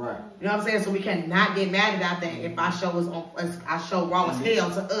majorette. Right. You know what I'm saying? So we cannot get mad at that if our show is on our show raw as hell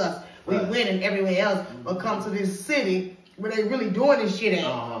to us. We winning everywhere else, but come to this city where they really doing this shit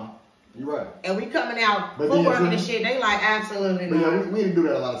at. You're right. And we coming out footworking and shit. They like absolutely. But yeah, we didn't do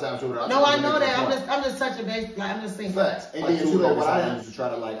that a lot of times too. No, I know that. I'm just touching base. Like I'm just saying facts. And then too, what I used to try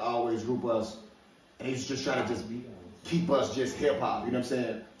to like always group us, and they used to just try to just keep us just hip hop. You know what I'm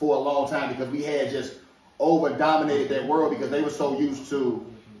saying? For a long time because we had just over dominated that world because they were so used to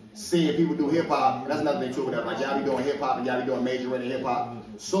seeing people do hip hop. That's another thing too. Whatever. Like y'all be doing hip hop and y'all be doing major in hip hop.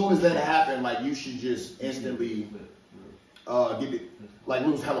 Soon as that happened, like you should just instantly get it. Like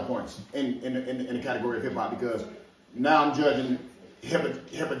lose hella points in the category of hip hop because now I'm judging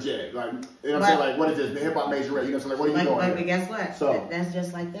hip-a-jet. Like you know what I'm saying? Like what is this? The hip hop majorette. You know what I'm saying? Like what are you doing? But guess what? So that's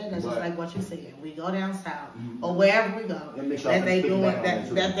just like that. That's just like what you said. We go down south or wherever we go. That they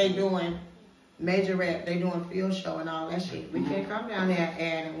doing majorette. They doing field show and all that shit. We can't come down there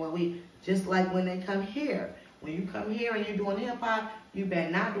and when we just like when they come here. when you come here and you're doing hip hop, you better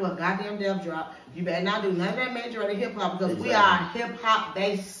not do a goddamn death drop. You better not do none of that major of hip hop because we are a hip hop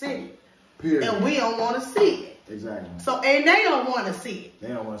based city. Period. And we don't want to see it. Exactly. So, and they don't want to see it. They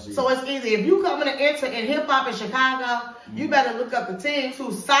don't want to see it. So it's easy. If you coming to enter in hip hop in Chicago, you better look up the teams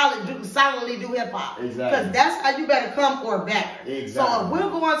who solidly do hip hop. Exactly. Because that's how you better come or better. Exactly. So if we're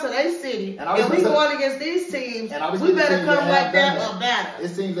going to their city and we going against these teams, we better come like that or better.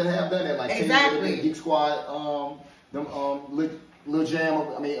 It's teams that have done that, like exactly. Geek Squad, Lil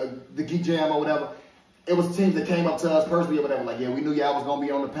Jam, the Geek Jam or whatever. It was teams that came up to us personally or whatever, like, yeah, we knew y'all was gonna be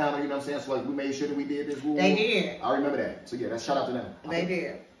on the panel, you know what I'm saying? So like we made sure that we did this. They did. I remember that. So yeah, that's shout out to them. They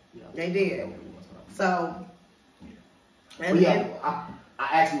did. Yeah. They did. So yeah, I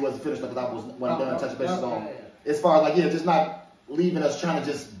actually wasn't finished because I wasn't done touching bases on as far as like, yeah, just not leaving us trying to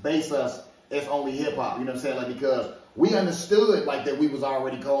just base us as only hip hop, you know what I'm saying? Like because we understood like that we was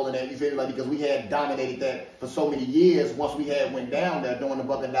already cold in that, you feel me? Like because we had dominated that for so many years once we had went down there doing the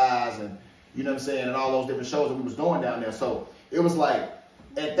Buck and Dies and you know what I'm saying, and all those different shows that we was doing down there. So it was like,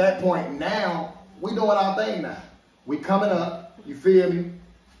 at that point now, we doing our thing now. We coming up, you feel me?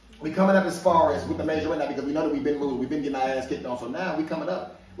 We coming up as far as with the major right now because we know that we've been losing, we've been getting our ass kicked on. So now we coming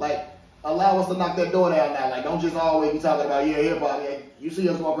up. Like, allow us to knock that door down now. Like, don't just always be talking about, yeah, hip hop. Yeah. You see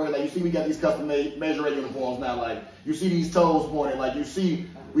us walking, like, you see we got these custom made major uniforms now. Like, you see these toes pointing. Like, you see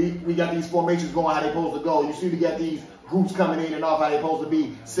we got these formations going how they supposed to go. You see we got these groups coming in and off how they supposed to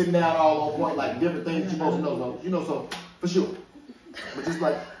be, sitting down all on point, like different things that you're supposed to know. So, you know, so for sure. But just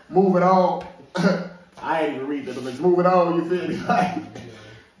like moving on, I ain't even read that, but just moving on, you feel me? Like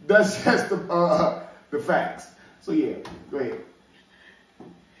that's just the facts. So yeah, go ahead.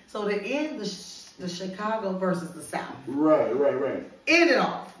 So to end the Chicago versus the South. Right. End it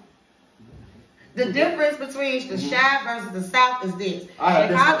off. The difference between the Chi versus the South is this.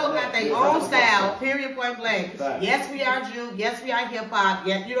 Chicago got their own style, period, point blank. Yes, we are Jew. Yes, we are hip hop.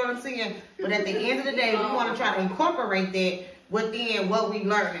 Yes, you know what I'm saying? But at the end of the day, we want to try to incorporate that within what we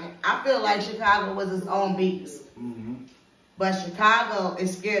learning. I feel like Chicago was its own beast. But Chicago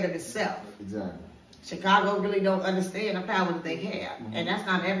is scared of itself. Exactly. Chicago really don't understand the power that they have. And that's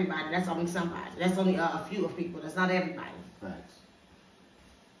not everybody. That's only somebody. That's only a few of people. That's not everybody. Facts.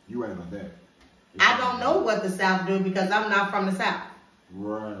 You right about that. I don't know what the South do because I'm not from the South.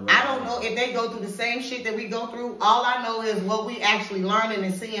 Right. I don't know if they go through the same shit that we go through. All I know is what we actually learning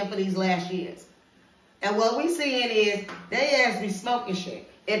and seeing for these last years. And what we seeing is they ass be smoking shit.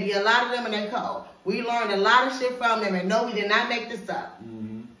 It be a lot of them in their code. We learned a lot of shit from them and no, we did not make this up.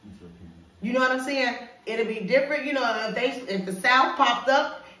 You know what I'm saying? It'll be different, you know, if the South popped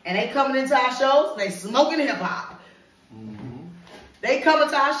up and they coming into our shows, they smoking hip hop. They come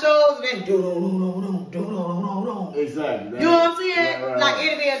into our shows and they do. Exactly. You know what I'm saying? Right. Like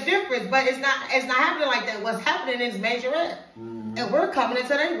it'll be a difference, but it's not happening like that. What's happening is majorette. And we're coming into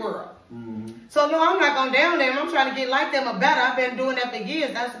their world. So no, I'm not going down them. I'm trying to get like them or better. I've been doing that for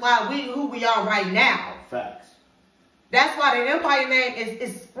years. That's why who we are right now. Facts. That's why the Empire name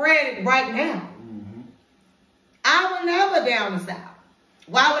is spread right now. I will never down the South.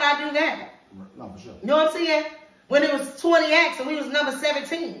 Why would I do that? No, for sure. You know what I'm saying? When it was 20 acts and we was number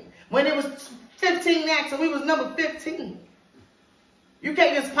 17. When it was 15 acts and we was number 15. You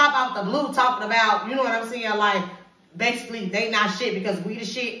can't just pop out the blue talking about, you know what I'm saying, like, basically they not shit because we the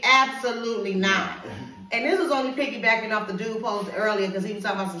shit. Absolutely not. And this was only piggybacking off the dude posted earlier because he was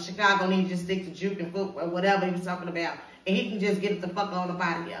talking about some Chicago need to just stick to juke and football, whatever he was talking about. And he can just get the fuck on up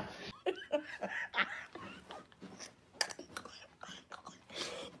out of here.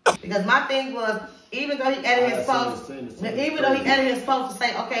 Because my thing was, even though he edited his post, to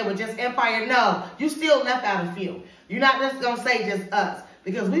say, okay, well, just Empire, no, you still left out a few. You're not just going to say just us.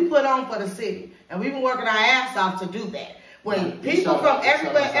 Because we put on for the city. And we've been working our ass off to do that. When people from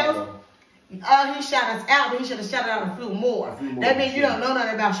everywhere else, he shot us out, but he should have shot out a few more. That means you don't know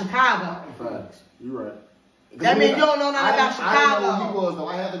nothing about Chicago. Facts. You're right. That means you don't know nothing about Chicago. I didn't know who he was, though.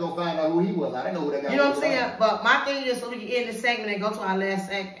 I had to go find out who he was. I didn't know who that guy was. You know what I'm saying? But my thing is, so we can end this segment and go to our last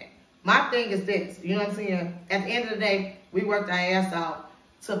segment. My thing is this. You know what I'm saying? At the end of the day, we worked our ass off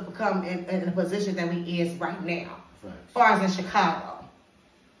to become in the position that we is right now. As far as in Chicago.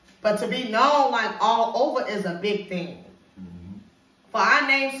 But to be known like all over is a big thing. For our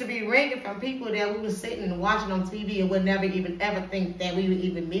names to be ringing from people that we were sitting and watching on TV and would never even ever think that we would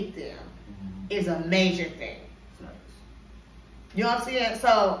even meet them is a major thing. You know what I'm saying?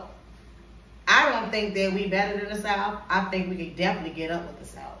 So I don't think that we better than the South. I think we can definitely get up with the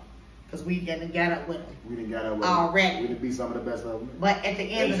South. Because we done got up with them. We done got up with already. We done be some of the best of them. But at the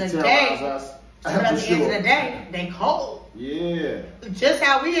end of the day, they cold. Yeah. Just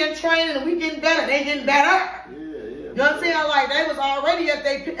how we in training and we getting better, they getting better. Yeah. You know what I'm saying? Like they was already at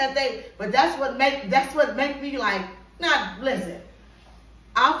they, but that's what make me like, nah, listen.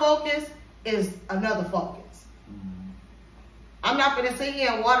 Our focus is another focus. I'm not gonna sit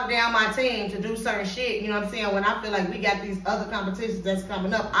here and water down my team to do certain shit, you know what I'm saying? When I feel like we got these other competitions that's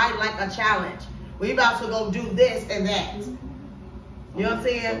coming up, I like a challenge. We about to go do this and that. You know what I'm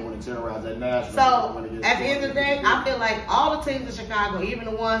saying? So at the end of the day, I feel like all the teams in Chicago, even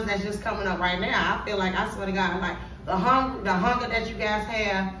the ones that's just coming up right now, I feel like, I swear to God, like the hunger that you guys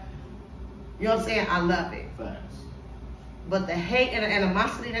have, you know what I'm saying? I love it. Facts. But the hate and the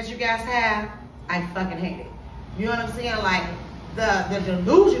animosity that you guys have, I fucking hate it. You know what I'm saying? Like the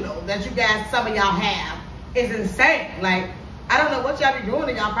delusional that you guys, some of y'all have, is insane. Like, I don't know what y'all be doing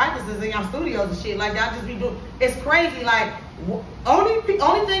in y'all practices, in y'all studios and shit. Like, y'all just be doing, it's crazy. Like, only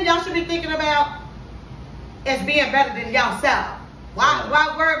thing y'all should be thinking about is being better than y'all self.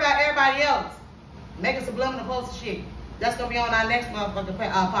 Why worry about everybody else? Making subliminal posts and shit. That's gonna be on our next motherfucking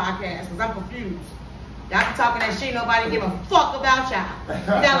podcast, because I'm confused. Y'all be talking that shit, nobody give a fuck about y'all. You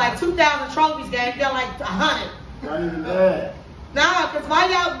got like 2,000 trophies, gang. You got like 100. Not even that. Nah, because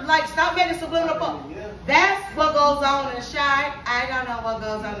why y'all, like, stop making subliminal posts? That's what goes on in the Chi. I don't know what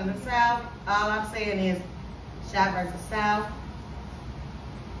goes on in the South. All I'm saying is Chi versus South.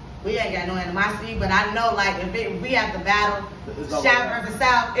 We ain't got no animosity, but I know, like, if we have to battle Chi versus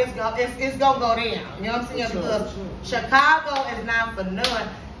South, it's gonna go down. You know what I'm saying? Because Chicago is not for none.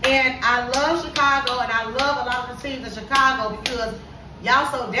 And I love Chicago, and I love a lot of the teams in Chicago because y'all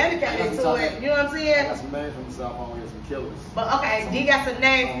so dedicated to it. You know what I'm saying? I got some names from the South, I some killers. But okay, you got some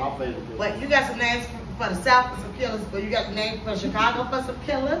names. My favorite killers. But you got some names for the South for some killers, but you got the name for Chicago for some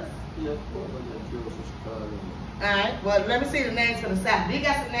killers? Yeah, of course, I got killers from Chicago. Alright, well, let me see the names for the South. You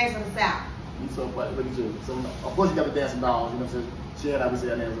got some names for the South. You so funny, look at you. So, of course, you got the dancing dolls, you know what I'm saying? She had obviously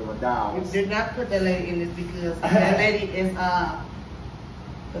her names were dolls. You did not put that lady in this because that lady is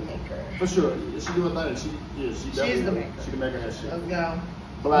the maker. For sure. She do a thing. She's the maker. She the maker of that shit. Let's go.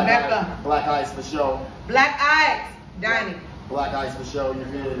 Black Ice for sure. Black Ice, Donnie. Black Ice for sure, you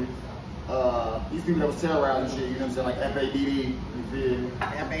feel me? These people that was terrorizing shit, you know what I'm saying? Like FADD, you feel me?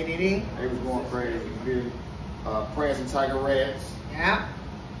 FADD. They was going crazy, you feel me? Prancing Tiger Rats. Yeah.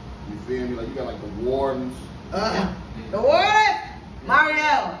 You feel me? Like you got like the Wardens. The Wardens!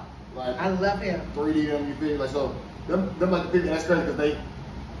 Mario. Like I love him. 3D them, you feel me? Like so, them like the people, that's crazy because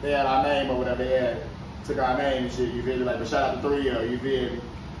they had our name or whatever, took our name and shit, you feel me? Like, but shout out to 3D, you feel me?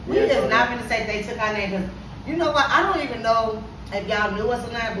 We is not gonna say they took our name, because you know what? I don't even know if y'all knew us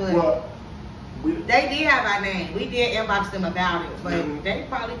or not, but they did have our name. We did inbox them about it, but they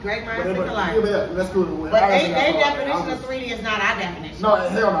probably great minds think alike. Yeah, that's cool. But their definition of 3D is not our definition. No,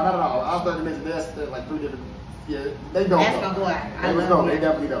 hell no, not at all. I was going to mention that's like 3 different. Yeah, they don't. That's my boy. I love them. them. They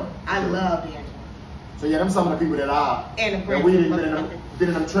definitely don't. I love them. So yeah, them some of the people that we didn't been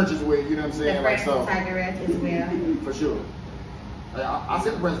in them trenches with. You know what I'm saying? The like so. Tiger Rats as well. For sure. I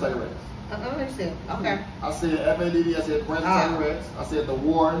said the Prince Tiger Rats. You said okay. I said FADD. I said Prince Tiger Rats. I said the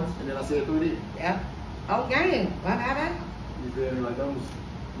Wardens, and then I said 3D. Yeah. Okay. Bye. You feel me? Like them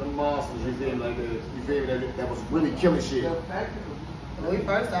monsters. You feel me? Like you feel me? That was really killing shit. When we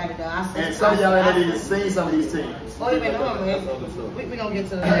first started though, I said. And some of y'all ain't even seen some of these teams. Oh, even we gonna get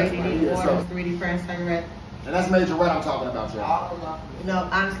to the lady, Wardens, 3D Prince Tiger Rats. And that's Major Red I'm talking about, y'all. You know,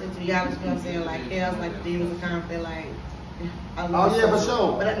 honestly, to be honest, you know what I'm saying? Like, Kels, like, the Divas of Conflict, like, I love her. For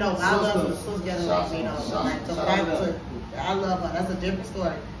sure. But no, I love the sisters together, like, you know, like, so I love her. That's a different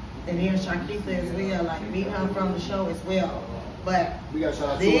story. And then Sharkeisha as well, like, meeting her from the show as well. But we got shout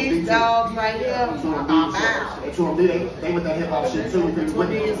out these dogs right here, they with that hip hop shit too. We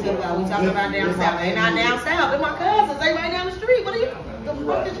talking about down south. They not down south. They're my cousins. They right down the street. What are you? The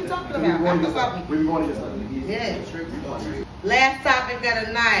fuck is you talking about? We going to get something. Yeah. Last topic of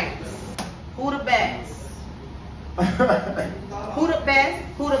the night. Who the best? Who the best?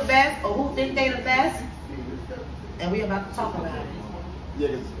 Who the best? Or who think they the best? And we about to talk about it. Yeah,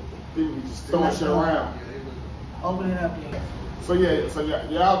 because people be just throwing shit around. Open it up here. So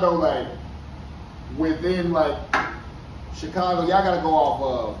y'all know, like, within, like, Chicago, y'all gotta go off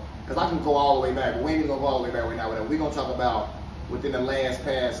of, because I can go all the way back, but we ain't gonna go all the way back right now. We're gonna talk about within the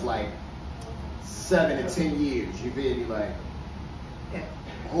past, like, 7 to 10 years, you feel me? Like,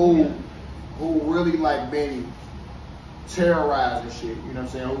 who really, like, been terrorizing shit, you know what I'm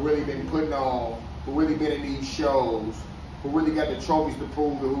saying? Who really been putting on, who really been in these shows, who really got the trophies to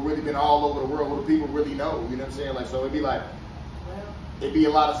prove it, who really been all over the world, who the people really know, you know what I'm saying? Like, so it'd be like, it'd be a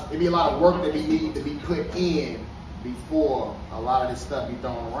lot of work that we need to be put in before a lot of this stuff be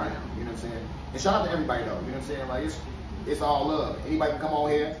thrown around, you know what I'm saying? And shout out to everybody though, you know what I'm saying? Like, it's all love. Anybody can come on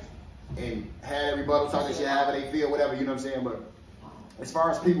here and have their rebuttal, talk that shit, however they feel, whatever, you know what I'm saying? But as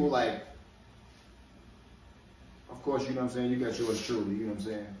far as people like, of course, you know what I'm saying, you got yours truly, you know what I'm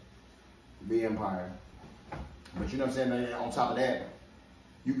saying? The Empire. But you know what I'm saying, on top of that,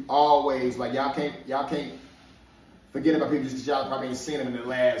 you always, like, y'all can't forget about people just because y'all probably ain't seen them in the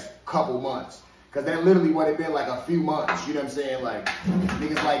last couple months. Because that literally what it been like a few months, you know what I'm saying? Like,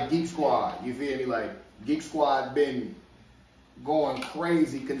 niggas like Geek Squad, you feel me? Like, Geek Squad been going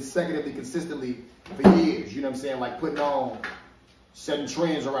crazy consecutively, consistently for years, you know what I'm saying? Like, putting on setting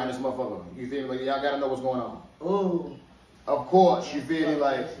trends around this motherfucker. You feel me? Like, y'all gotta know what's going on. Ooh. Of course, you feel me?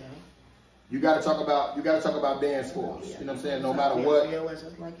 Like, you gotta talk about dance floors. You know what I'm saying? No matter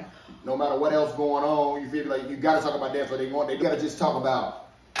what else going on, you feel me? Like, you gotta talk about dance floors. They gotta just talk about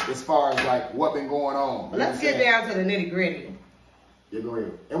as far as like what been going on. Let's get down to the nitty gritty. Yeah, go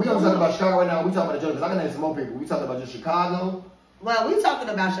ahead. And we gonna talk about Chicago right now. We talking about the judges. I can name some more people. We talking about just Chicago. Well, we talking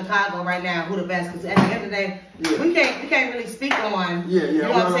about Chicago right now. Who the best? Because at the end of the day, we can't really speak on. You know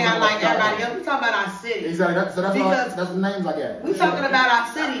what I'm saying? Like everybody else, we talking about our city. Exactly. So that's the names I got. We talking about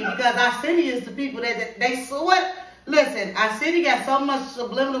our city because our city is the people that they what. Listen, our city got so much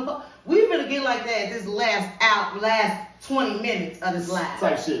subliminal. We gonna get like that this last 20 minutes of this live.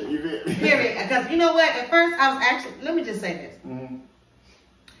 Type shit, you feel me? Period. Because you know what? At first, I was actually, let me just say this. Mm-hmm.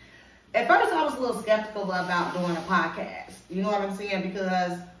 At first, I was a little skeptical about doing a podcast. You know what I'm saying?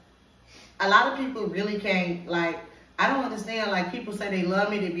 Because a lot of people really can't, like, I don't understand, like, people say they love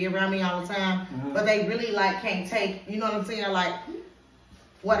me, they be around me all the time, but they really, like, can't take, you know what I'm saying? Like,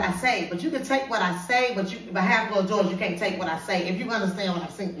 what I say. But you can take what I say, but half of George, you can't take what I say if you understand what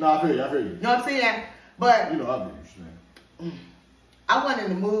I'm saying. No, I feel you. You know what I'm saying? But, you know, I feel you. I wasn't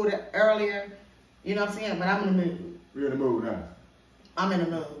in the mood earlier, you know what I'm saying? But I'm in the mood. You're in the mood, huh? I'm in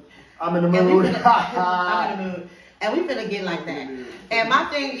the mood. I'm in the mood. I'm in the mood. And we finna get like that. And my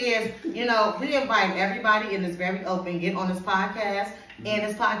thing is, you know, we invite everybody in this very open, get on this podcast. And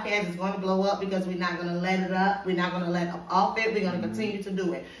this podcast is going to blow up because we're not going to let it up. We're not going to let up off it. We're going to continue to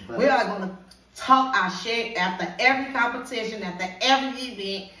do it. We are going to talk our shit after every competition, after every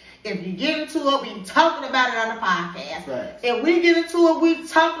event. If you get into it, we talking about it on the podcast. Right. If we get into it, we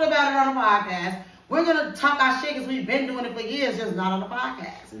talking about it on the podcast. We're going to talk our shit because we've been doing it for years, just not on the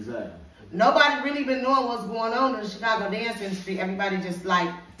podcast. Exactly. Nobody really been knowing what's going on in the Chicago dance industry. Everybody just like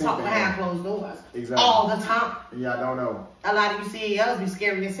talk behind closed doors. Exactly. All the time. Yeah, I don't know. A lot of you CEOs be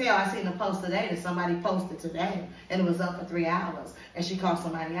scary as hell. I seen a post today that somebody posted today, and it was up for 3 hours, and she called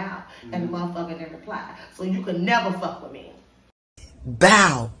somebody out, and the motherfucker didn't reply. So you could never fuck with me.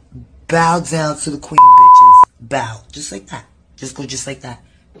 Bow down to the queen, bitches. Bow, just like that. Just go, just like that.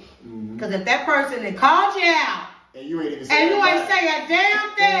 Because if that person that called you out, and you ain't say a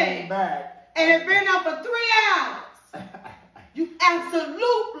damn thing, and it been up for 3 hours, you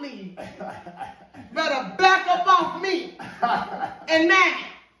absolutely better back up off me and mine.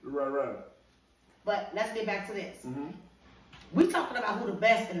 Right. But let's get back to this. We talking about who the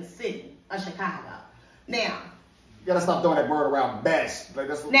best in the city of Chicago. Now, you gotta stop throwing that word around best. Like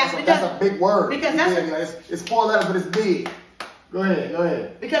that's a big word. Because it's 4 letters, but it's big. Go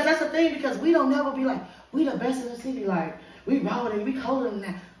ahead. Because that's the thing, because we don't never be like, we the best in the city, like, we rolling, we colder than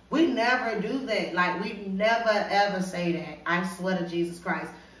that. We never do that. Like, we never ever say that. I swear to Jesus Christ.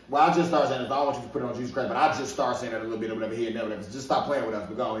 Well, I just started saying it. I don't want you to put it on Jesus Christ, but I just started saying that a little bit or whatever here and there. Just stop playing with us,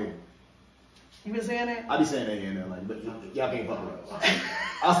 but go ahead. You been saying that? I be saying that here and there, like, but y'all can't fuck with us.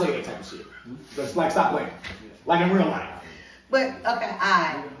 I'll say that type of shit. Just like, stop playing. Like in real life. But,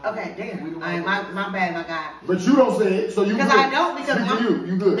 okay, damn. My bad, my guy. But you don't say it, so you good. Because I don't, because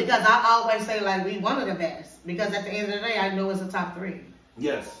you good. Because I always say, like, we one of the best. Because at the end of the day, I know it's the top 3.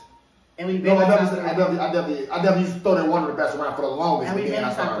 Yes. And we've been I definitely used to throw that one of the best around for the longest. And we've been in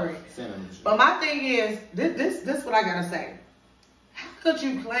the top 3. But my thing is, this what I gotta say. How could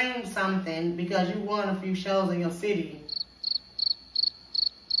you claim something because you won a few shows in your city?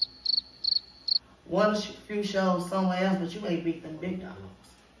 Won a few shows somewhere else, but you ain't beat them big dogs.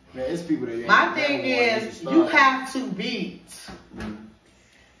 Man, it's people that ain't. My thing is, you have to beat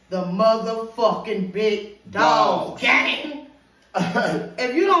the motherfucking big dog gang.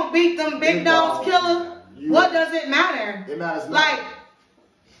 If you don't beat them big dogs, killer, what does it matter? It matters not. Like,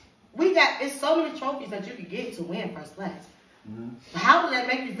 it's so many trophies that you can get to win first place. How does that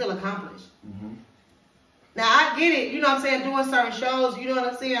make you feel accomplished? Now, I get it, you know what I'm saying, doing certain shows, you know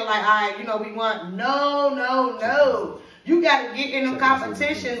what I'm saying, like, we want, no. You got to get in them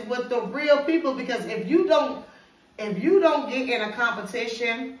competitions with the real people, because if you don't get in a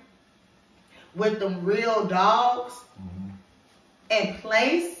competition with them real dogs and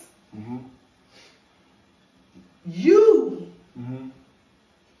place, you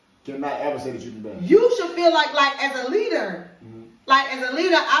cannot ever say that you can better. You should feel like as a leader,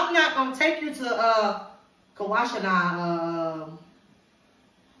 I'm not gonna take you to Kawashina,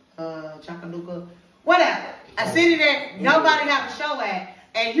 Chattanooga, whatever, a city that nobody have a show at,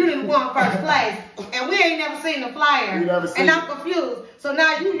 and you didn't won first place, and we ain't never seen the flyer, and I'm confused. So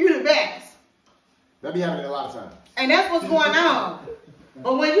now you the best. That be happening a lot of times. And that's what's going on.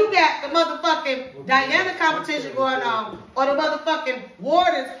 But when you got the motherfucking dynamic competition going on, or the motherfucking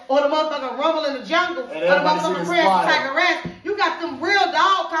Wardens, or the motherfucking Rumble in the Jungle, or the motherfucking Tiger Rats, you got them real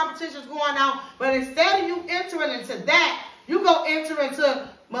dog competitions going on. But instead of you entering into that, you go enter into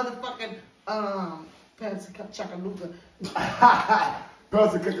motherfucking Chakaluka.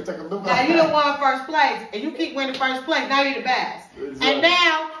 Now you done won first place, and you keep winning first place. Now you the best. Exactly. And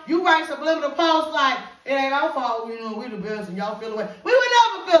now you write subliminal posts like, it ain't our fault, we the best, and y'all feel away. We would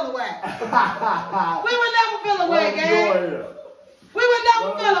never feel away. We would never feel away, gang. We would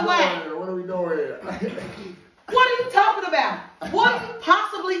never feel away. What are we doing here? What are you talking about? What are you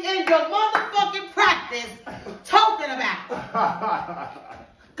possibly in your motherfucking practice talking about?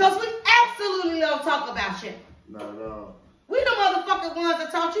 Because we absolutely don't talk about shit. No. We the motherfucking ones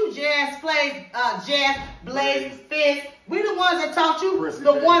that taught you jazz plays, jazz, blaze, fizz. We the ones that taught you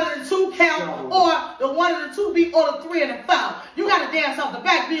the 1 and the 2 count, or the 1 and the 2 beat, or the 3 and the 4. You gotta dance off the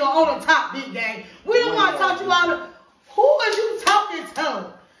back beat or on the top beat, gang. We the ones taught you all the. Who are you talking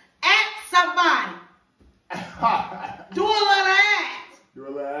to? Ask somebody. Do a little act. Do a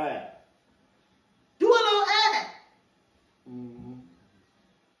little act. Do a little act.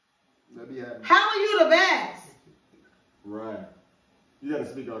 That be happening. How are you the best? Right. You gotta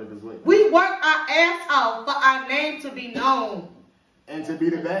speak on it because wait. We work our ass off for our name to be known. And to be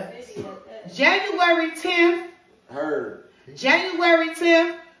the best. January 10th. Heard. January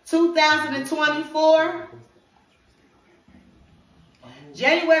 10th, 2024.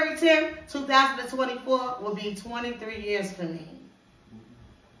 January 10th, 2024 will be 23 years for me.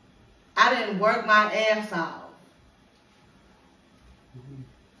 I didn't work my ass off.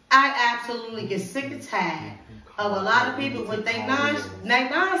 I absolutely get sick and tired of a lot of people with their nonsense.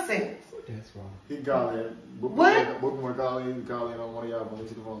 That's wrong. He can call in. What? Book want to call in. You can call in on one of y'all phones.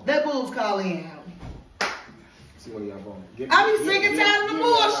 To the phone. That boo's calling. See one of y'all phones. I be sick and tired of the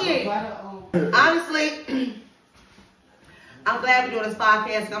bullshit. Honestly, I'm glad we're doing this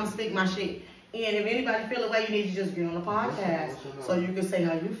podcast. I'm going to speak my shit. And if anybody feel the way, you need to just get on the podcast so you can say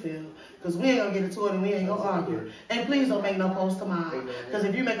how you feel. Because we ain't going to get into it and we ain't going to argue. And please don't make no post of mine. Because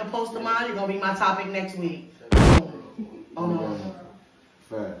if you make a post of mine, you're going to be my topic next week.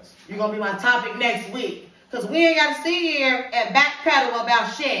 Facts. You're going to be my topic next week. Because we ain't got to sit here and backpedal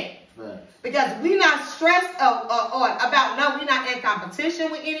about shit. Facts. Because we not stressed about, we not in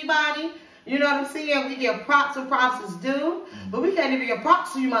competition with anybody. You know what I'm saying? We give props and props is due. But we can't even give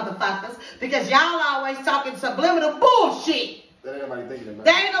props to you motherfuckers. Because y'all always talking subliminal bullshit. That ain't nobody thinking about.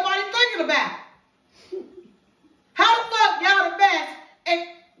 That ain't nobody thinking about. How the fuck y'all the best? And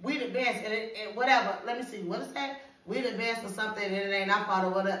we the best and whatever. Let me see. What is that? We the best or something and it ain't our fault or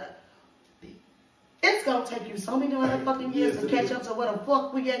whatever. It's gonna take you so many motherfucking years to catch up to what the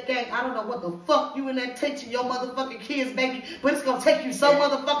fuck we at, gang. I don't know what the fuck you and that teaching your motherfucking kids, baby, but it's gonna take you so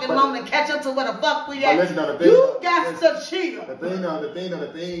motherfucking long to catch up to what the fuck we at. You got to cheat. The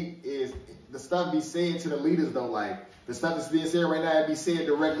thing is, the stuff be said to the leaders though, like the stuff that's being said right now, it be said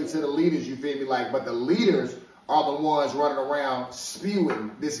directly to the leaders. You feel me? Like, but the leaders are the ones running around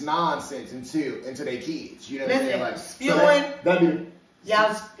spewing this nonsense into their kids. You know what I'm saying? Like spewing. So that be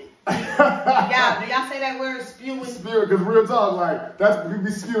y'all. Yeah, do y'all say that word spewing? Spewing, because real talk, like, that's, people be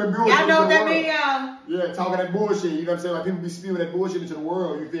spewing bullshit. Y'all know what that mean, Yeah, talking that bullshit, you know what I'm saying? Like, people be spewing that bullshit into the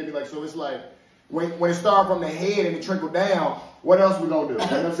world, you feel me? Like, so it's like, when it start from the head and it trickle down, what else we gonna do? You know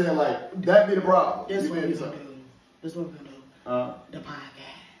what I'm saying? Like, that be the problem. This what we gonna do. This what we gonna do. The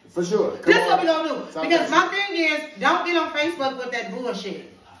podcast. For sure. This what we gonna do. Because my thing is, don't get on Facebook with that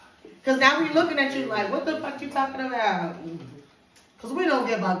bullshit. Because now we looking at you like, what the fuck you talking about? Because we don't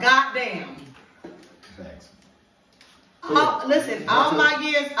give a goddamn. Thanks. Listen, all my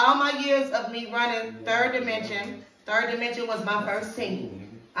years of me running Third Dimension was my first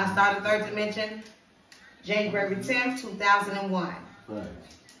team. I started Third Dimension January 10th, 2001. Right.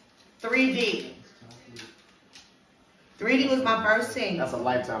 3D was my first team. That's a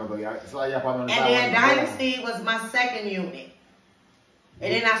lifetime ago, y'all. It's like y'all probably and then Dynasty was my second unit.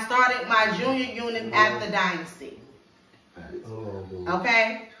 And then I started my junior unit after Dynasty.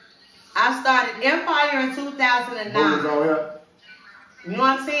 Okay? I started Empire in 2009. You know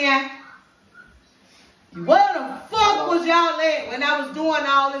what I'm saying? Where the fuck was y'all at when I was doing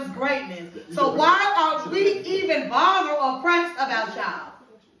all this greatness? So why are we even bothered or pressed about y'all?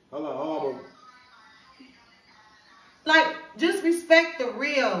 Hold on. Like, just respect the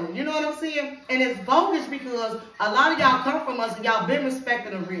real. You know what I'm saying? And it's bogus because a lot of y'all come from us and y'all been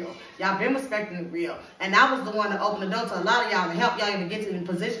respecting the real. Y'all been respecting the real. And I was the one that opened the door to a lot of y'all to help y'all even get to the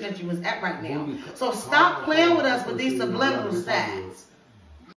position that you was at right now. So stop playing with us with these subliminal stats.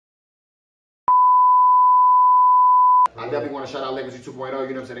 I definitely want to shout out Legacy 2.0, you know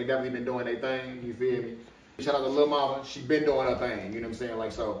what I'm saying? They definitely been doing their thing, you feel me? Shout out to Lil Mama, she been doing her thing, you know what I'm saying?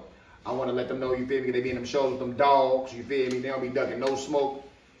 Like, so, I want to let them know, you feel me? They be in them shows with them dogs, you feel me? They don't be ducking no smoke,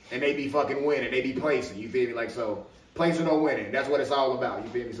 and they be fucking winning, they be placing, you feel me? Like, so, placing or winning, that's what it's all about, you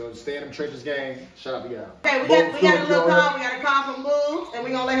feel me? So, stay in them trenches game, shout out to y'all. Okay, we got a little call, we got a call from Bulls, and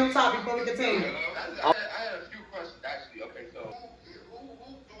we gonna let him talk before we continue. I had a few questions, actually, okay, so. Who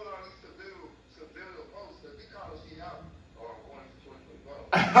doing all these civilian posts that we call shit out or going to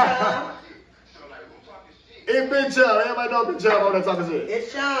 2024? It's Big Chum. Everybody know Big Chum on that talking shit.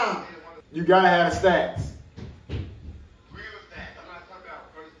 It's Chum. You gotta have the stats. Real stats. I'm not talking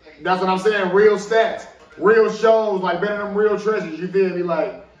about first take. That's what I'm saying. Real stats. Real shows, like better than real treasures. You feel me?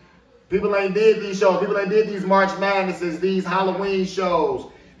 Like, people ain't did these shows. People ain't did these March Madnesses, these Halloween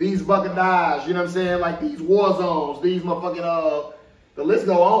shows, these Bucket Dives, you know what I'm saying? Like these War Zones, these motherfucking, the list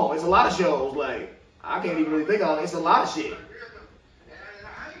go on. It's a lot of shows. Like, I can't even really think of it. It's a lot of shit.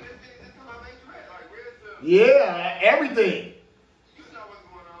 Yeah, everything. You know what's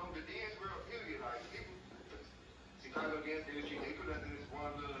going on. The dance world, period. Like, people, Chicago dance industry, they put us in this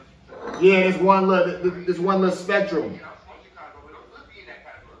one little. Yeah, this one little spectrum. I'm from Chicago, but don't look in that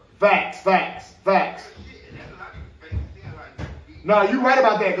kind of stuff. Facts. No, you right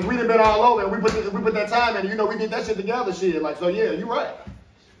about that, because we done been all over and we put that time in, you know, we did that shit together, shit. Like, so yeah, you right.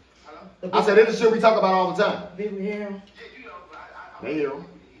 I said, this is shit we talk about all the time. People hear him. They hear him.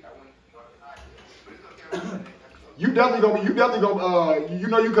 You definitely gonna, you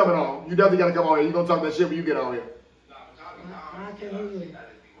know you coming on. You definitely gotta come on here. You gonna talk that shit when you get on here. I can hear you.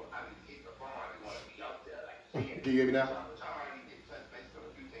 Can you hear me now?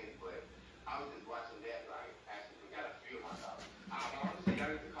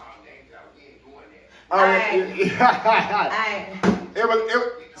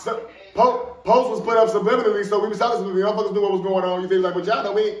 Post was put up subliminally, so we was talking to the motherfuckers knew what was going on. You feel like, but y'all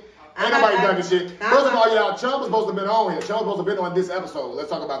know we ain't nobody done this shit. First of all, y'all, Chum was supposed to have been on here. Chum was supposed to have been on this episode. Let's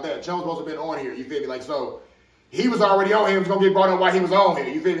talk about that. Chum was supposed to have been on here. You feel me? Like, so he was already on here. He was gonna get brought up while he was on here.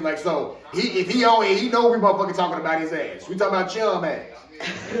 You feel me? Like, so if he on here, he know we motherfucking talking about his ass. We talking about Chum ass.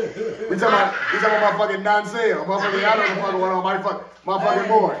 we talking about motherfucking non-sale. Motherfucking, y'all know the fuck going on. My fucking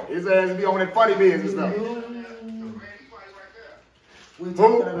boy. His ass be on that funny biz and stuff.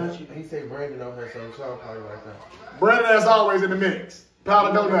 He said Brandon on her, so Sean probably right now. Brandon, as always, in the mix.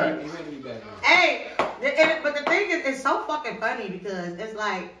 Pound of donut. Hey, but the thing is, it's so fucking funny because it's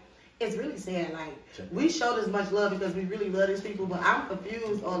like, it's really sad. Like, we showed as much love because we really love these people, but I'm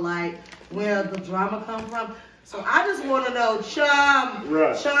confused on like where the drama come from. So I just want to know, Chum,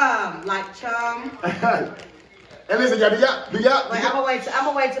 like Chum. And listen, y'all, do y'all? Wait, I'm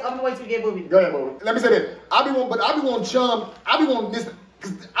gonna wait till we get moving. Go ahead, movie. Let me say this. I be wanting Chum. I be wanting this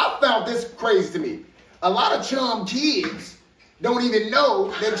because I found this crazy to me. A lot of Chum kids don't even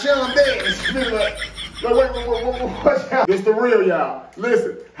know that Chum dance. Wait. This the real, y'all.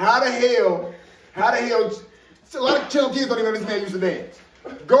 Listen, how the hell, a lot of Chum kids don't even know this man used to dance.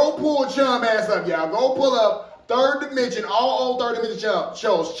 Go pull Chum ass up, y'all. Go pull up Third Dimension, all old Third Dimension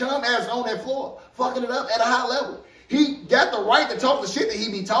shows. Chum ass on that floor, fucking it up at a high level. He got the right to talk the shit that he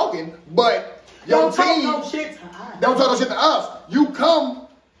be talking, but your team don't talk no shit to us. You come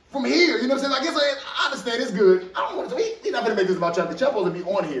from here, you know what I'm saying? Like, I understand it's good. I don't want to. We're not gonna make this about Chum. The Chum supposed to be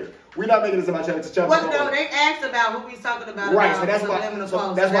on here. We're not making this about Chum. It's Chum. Well, no, they asked about who we talking about. Right, so that's why I just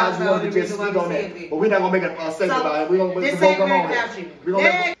wanted to just speak on that. But we're not gonna make a segment about it. We're gonna this ain't come on here. We're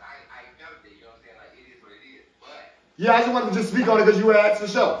gonna yeah, I just wanted to just speak on it because you asked the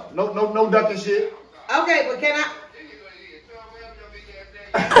show. No ducking shit. Okay, but can I?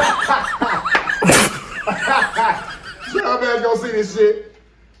 Chum ass gonna see this shit.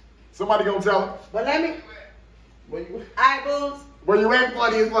 Somebody gonna tell him. But let me. Alright, Booz. Where you at,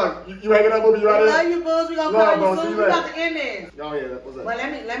 funny as fuck. You hanging up with me? You out there? Love you, Booz. We gonna call you soon. We about to end this. Go ahead. What's up? But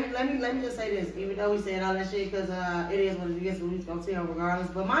let me just say this. Even though we said all that shit, because it is what it is. We're gonna tell regardless.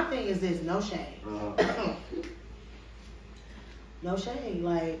 But my thing is this: no shame. No shame.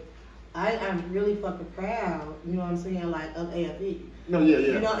 Like, I'm really fucking proud. You know what I'm saying? Like, of AFE. No, yeah.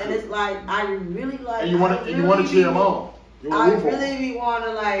 You know, and it's like I really like. And you want to cheer him on. I really be want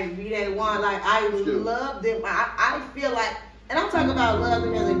to like be that one. Like I love them. I feel like, and I'm talking about love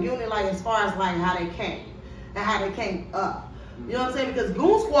them as a unit. Like as far as like how they came and how they came up. You know what I'm saying? Because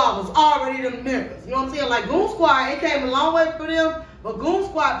Goon Squad was already the members. You know what I'm saying? Like Goon Squad, it came a long way for them, but Goon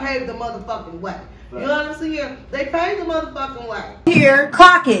Squad paved the motherfucking way. You know what I'm saying? They paved the motherfucking way. Here,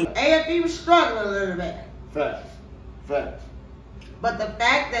 clocking. AFE was struggling a little bit. Facts. Facts. But the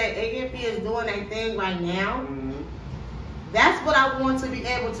fact that AFE is doing their thing right now, that's what I want to be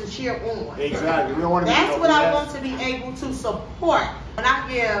able to cheer on. Exactly. We don't want to That's what I want to be able to support. When I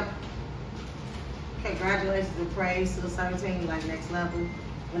give congratulations and praise to a certain team like Next Level,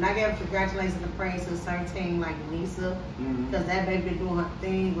 when I give congratulations and praise to a certain team like Lisa, because that baby been doing her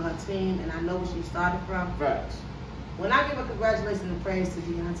thing with her team, and I know where she started from. Facts. When I give a congratulations and praise to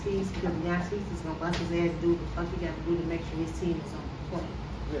Deontay, because Deontay is gonna bust his ass, do what the fuck he got to do to make sure his team is on point.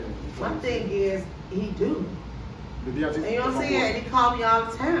 Yeah, My thing is, he do. And you know what I'm saying? And he call me all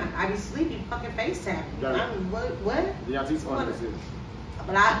the time. I be sleepy, fucking FaceTime. Got it. I mean, what? Deontay's funny as is.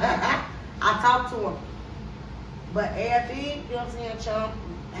 But I talk to him. But AFE, you know what I'm saying, Chump,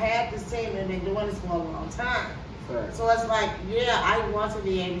 had this team and been doing this for a long time. Right. So it's like, yeah, I want to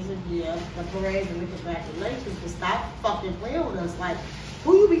be able to give the parades and the congratulations, but stop fucking playing with us. Like,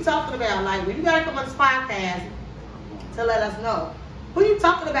 who you be talking about? Like, when you gotta come on this podcast to let us know. Who you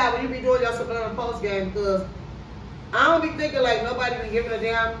talking about when you be doing your subliminal post game? Because I don't be thinking like nobody be giving a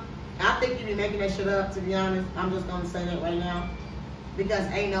damn. I think you be making that shit up, to be honest. I'm just gonna say that right now. Because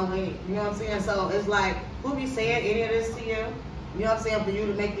ain't no way. You know what I'm saying? So it's like, who be saying any of this to you? You know what I'm saying? For you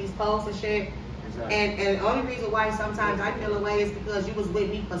to make these posts and shit. Exactly. And the only reason why sometimes I feel away is because you was with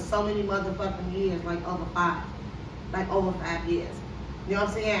me for so many motherfucking years, like over 5 years. You know what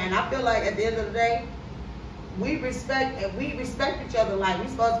I'm saying? And I feel like at the end of the day, we respect each other like we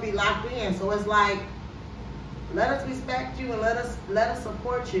supposed to be locked in. So it's like, let us respect you and let us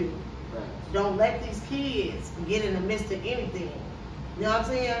support you. Right. Don't let these kids get in the midst of anything. You know what I'm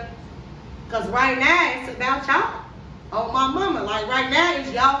saying? Because right now it's about y'all. Oh my mama, like right now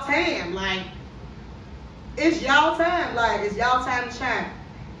it's y'all time. Like it's y'all time. Like it's y'all time to shine.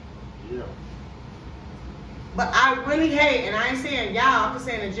 Yeah. But I really hate, and I ain't saying y'all, I'm just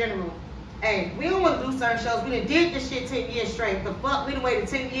saying in general. Hey, we don't want to do certain shows. We done did this shit 10 years straight. The fuck, we done waited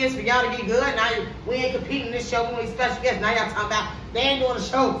 10 years for y'all to get good. Now we ain't competing this show. We ain't special guests. Now y'all talking about they ain't doing the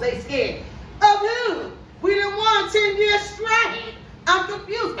shows. They scared. Of who? We done won 10 years straight. I'm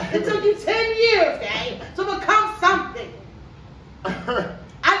confused. It took you 10 years, gang, to become something.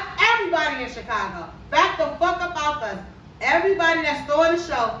 Everybody in Chicago, back the fuck up off us. Everybody that's throwing the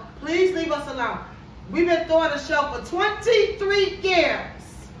show, please leave us alone. We've been throwing the show for 23 years.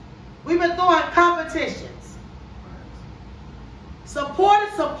 We've been throwing competitions. Support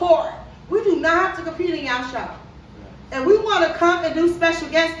is support. We do not have to compete in y'all show. And we want to come and do special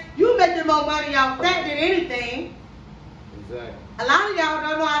guests. You making more money off that than anything. Exactly. A lot of y'all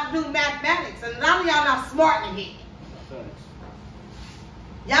don't know how to do mathematics, and a lot of y'all not smart in here.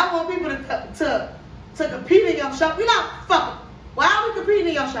 Y'all want people to compete in your show. We not fucking. Why are we competing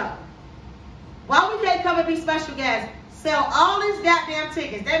in your show? Why we can't come and be special guests? Sell all these goddamn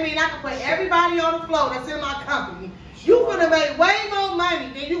tickets. That means I can put everybody on the floor that's in my company. You would have made way more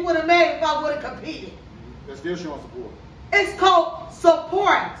money than you would have made if I would have competed. They're still showing support. It's called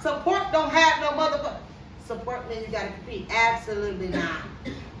support. Support don't have no motherfucker. Support means you gotta compete. Absolutely not.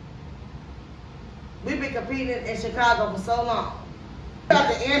 We've been competing in Chicago for so long. We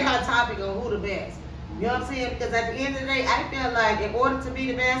have to end our topic on who the best. You know what I'm saying? Because at the end of the day, I feel like in order to be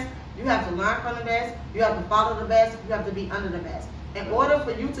the best, you have to learn from the best, you have to follow the best, you have to be under the best. In order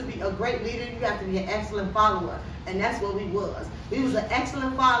for you to be a great leader, you have to be an excellent follower. And that's what we was. We was an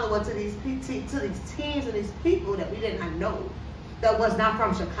excellent follower to these teams and these people that we did not know that was not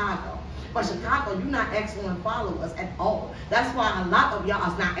from Chicago. But Chicago, you're not excellent followers at all. That's why a lot of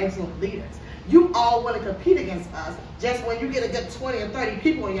y'all is not excellent leaders. You all want to compete against us. Just when you get a good 20 or 30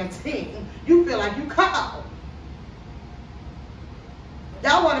 people on your team, you feel like you couple.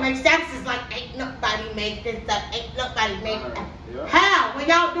 Y'all want to make statuses like, ain't nobody make this stuff, ain't nobody make that. Yeah. How? When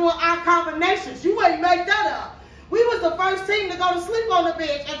y'all doing our combinations, you ain't make that up. We was the first team to go to sleep on the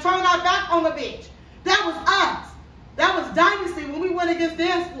bench and turn our back on the bench. That was us. That was Dynasty when we went against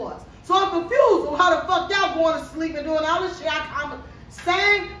their sports. So I'm confused on how the fuck y'all going to sleep and doing all this shit.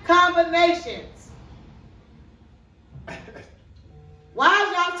 Same combinations. Why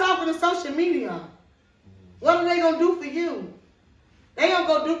is y'all talking to social media? What are they gonna do for you? They not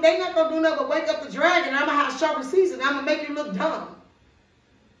gonna do nothing but wake up the dragon and I'm gonna have sharper season. I'm gonna make you look dumb.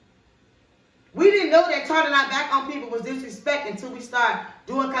 We didn't know that turning our back on people was disrespect until we start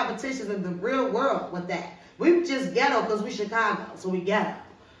doing competitions in the real world with that. We just ghetto because we Chicago, so we ghetto.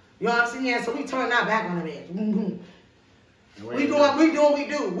 You know what I'm saying? So we turn our back on the bitch. We do what we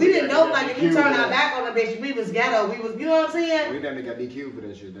do. We didn't know like if we turned our back on the bitch, we was ghetto. We was, you know what I'm saying? We never got DQ for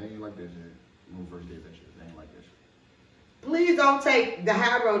that shit. They ain't like that shit. When we first did that shit, they ain't like that shit. Please don't take the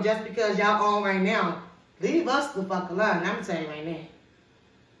high road just because y'all on right now. Leave us the fuck alone. I'm gonna tell you right now.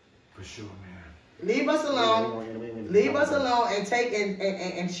 For sure, man. Leave us alone. Leave us alone and take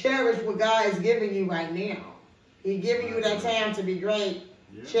and cherish what God is giving you right now. He's giving you that time to be great.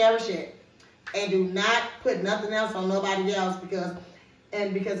 Yeah. Cherish it. And do not put nothing else on nobody else because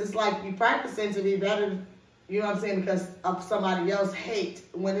it's like you practicing to be better, you know what I'm saying, because of somebody else's hate.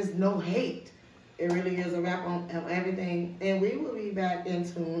 When it's no hate, it really is a wrap on everything. And we will be back in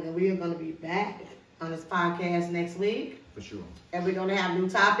tune, and we are going to be back on this podcast next week. For sure. And we're going to have new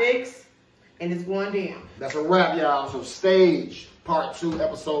topics, and it's going down. That's a wrap, y'all. So Stage Part 2,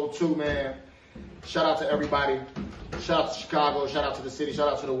 Episode 2, man. Shout out to everybody. Shout out to Chicago. Shout out to the city. Shout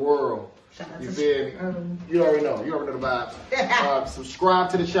out to the world. You feel me? You already know. You already know the vibes.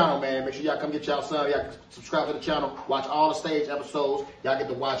 Subscribe to the channel, man. Make sure y'all come get y'all some. Y'all subscribe to the channel. Watch all the Stage episodes. Y'all get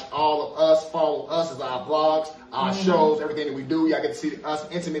to watch all of us. Follow us as our vlogs, our shows, everything that we do. Y'all get to see us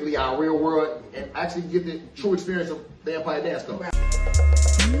intimately, our real world, and actually get the true experience of the Empire Dance Club.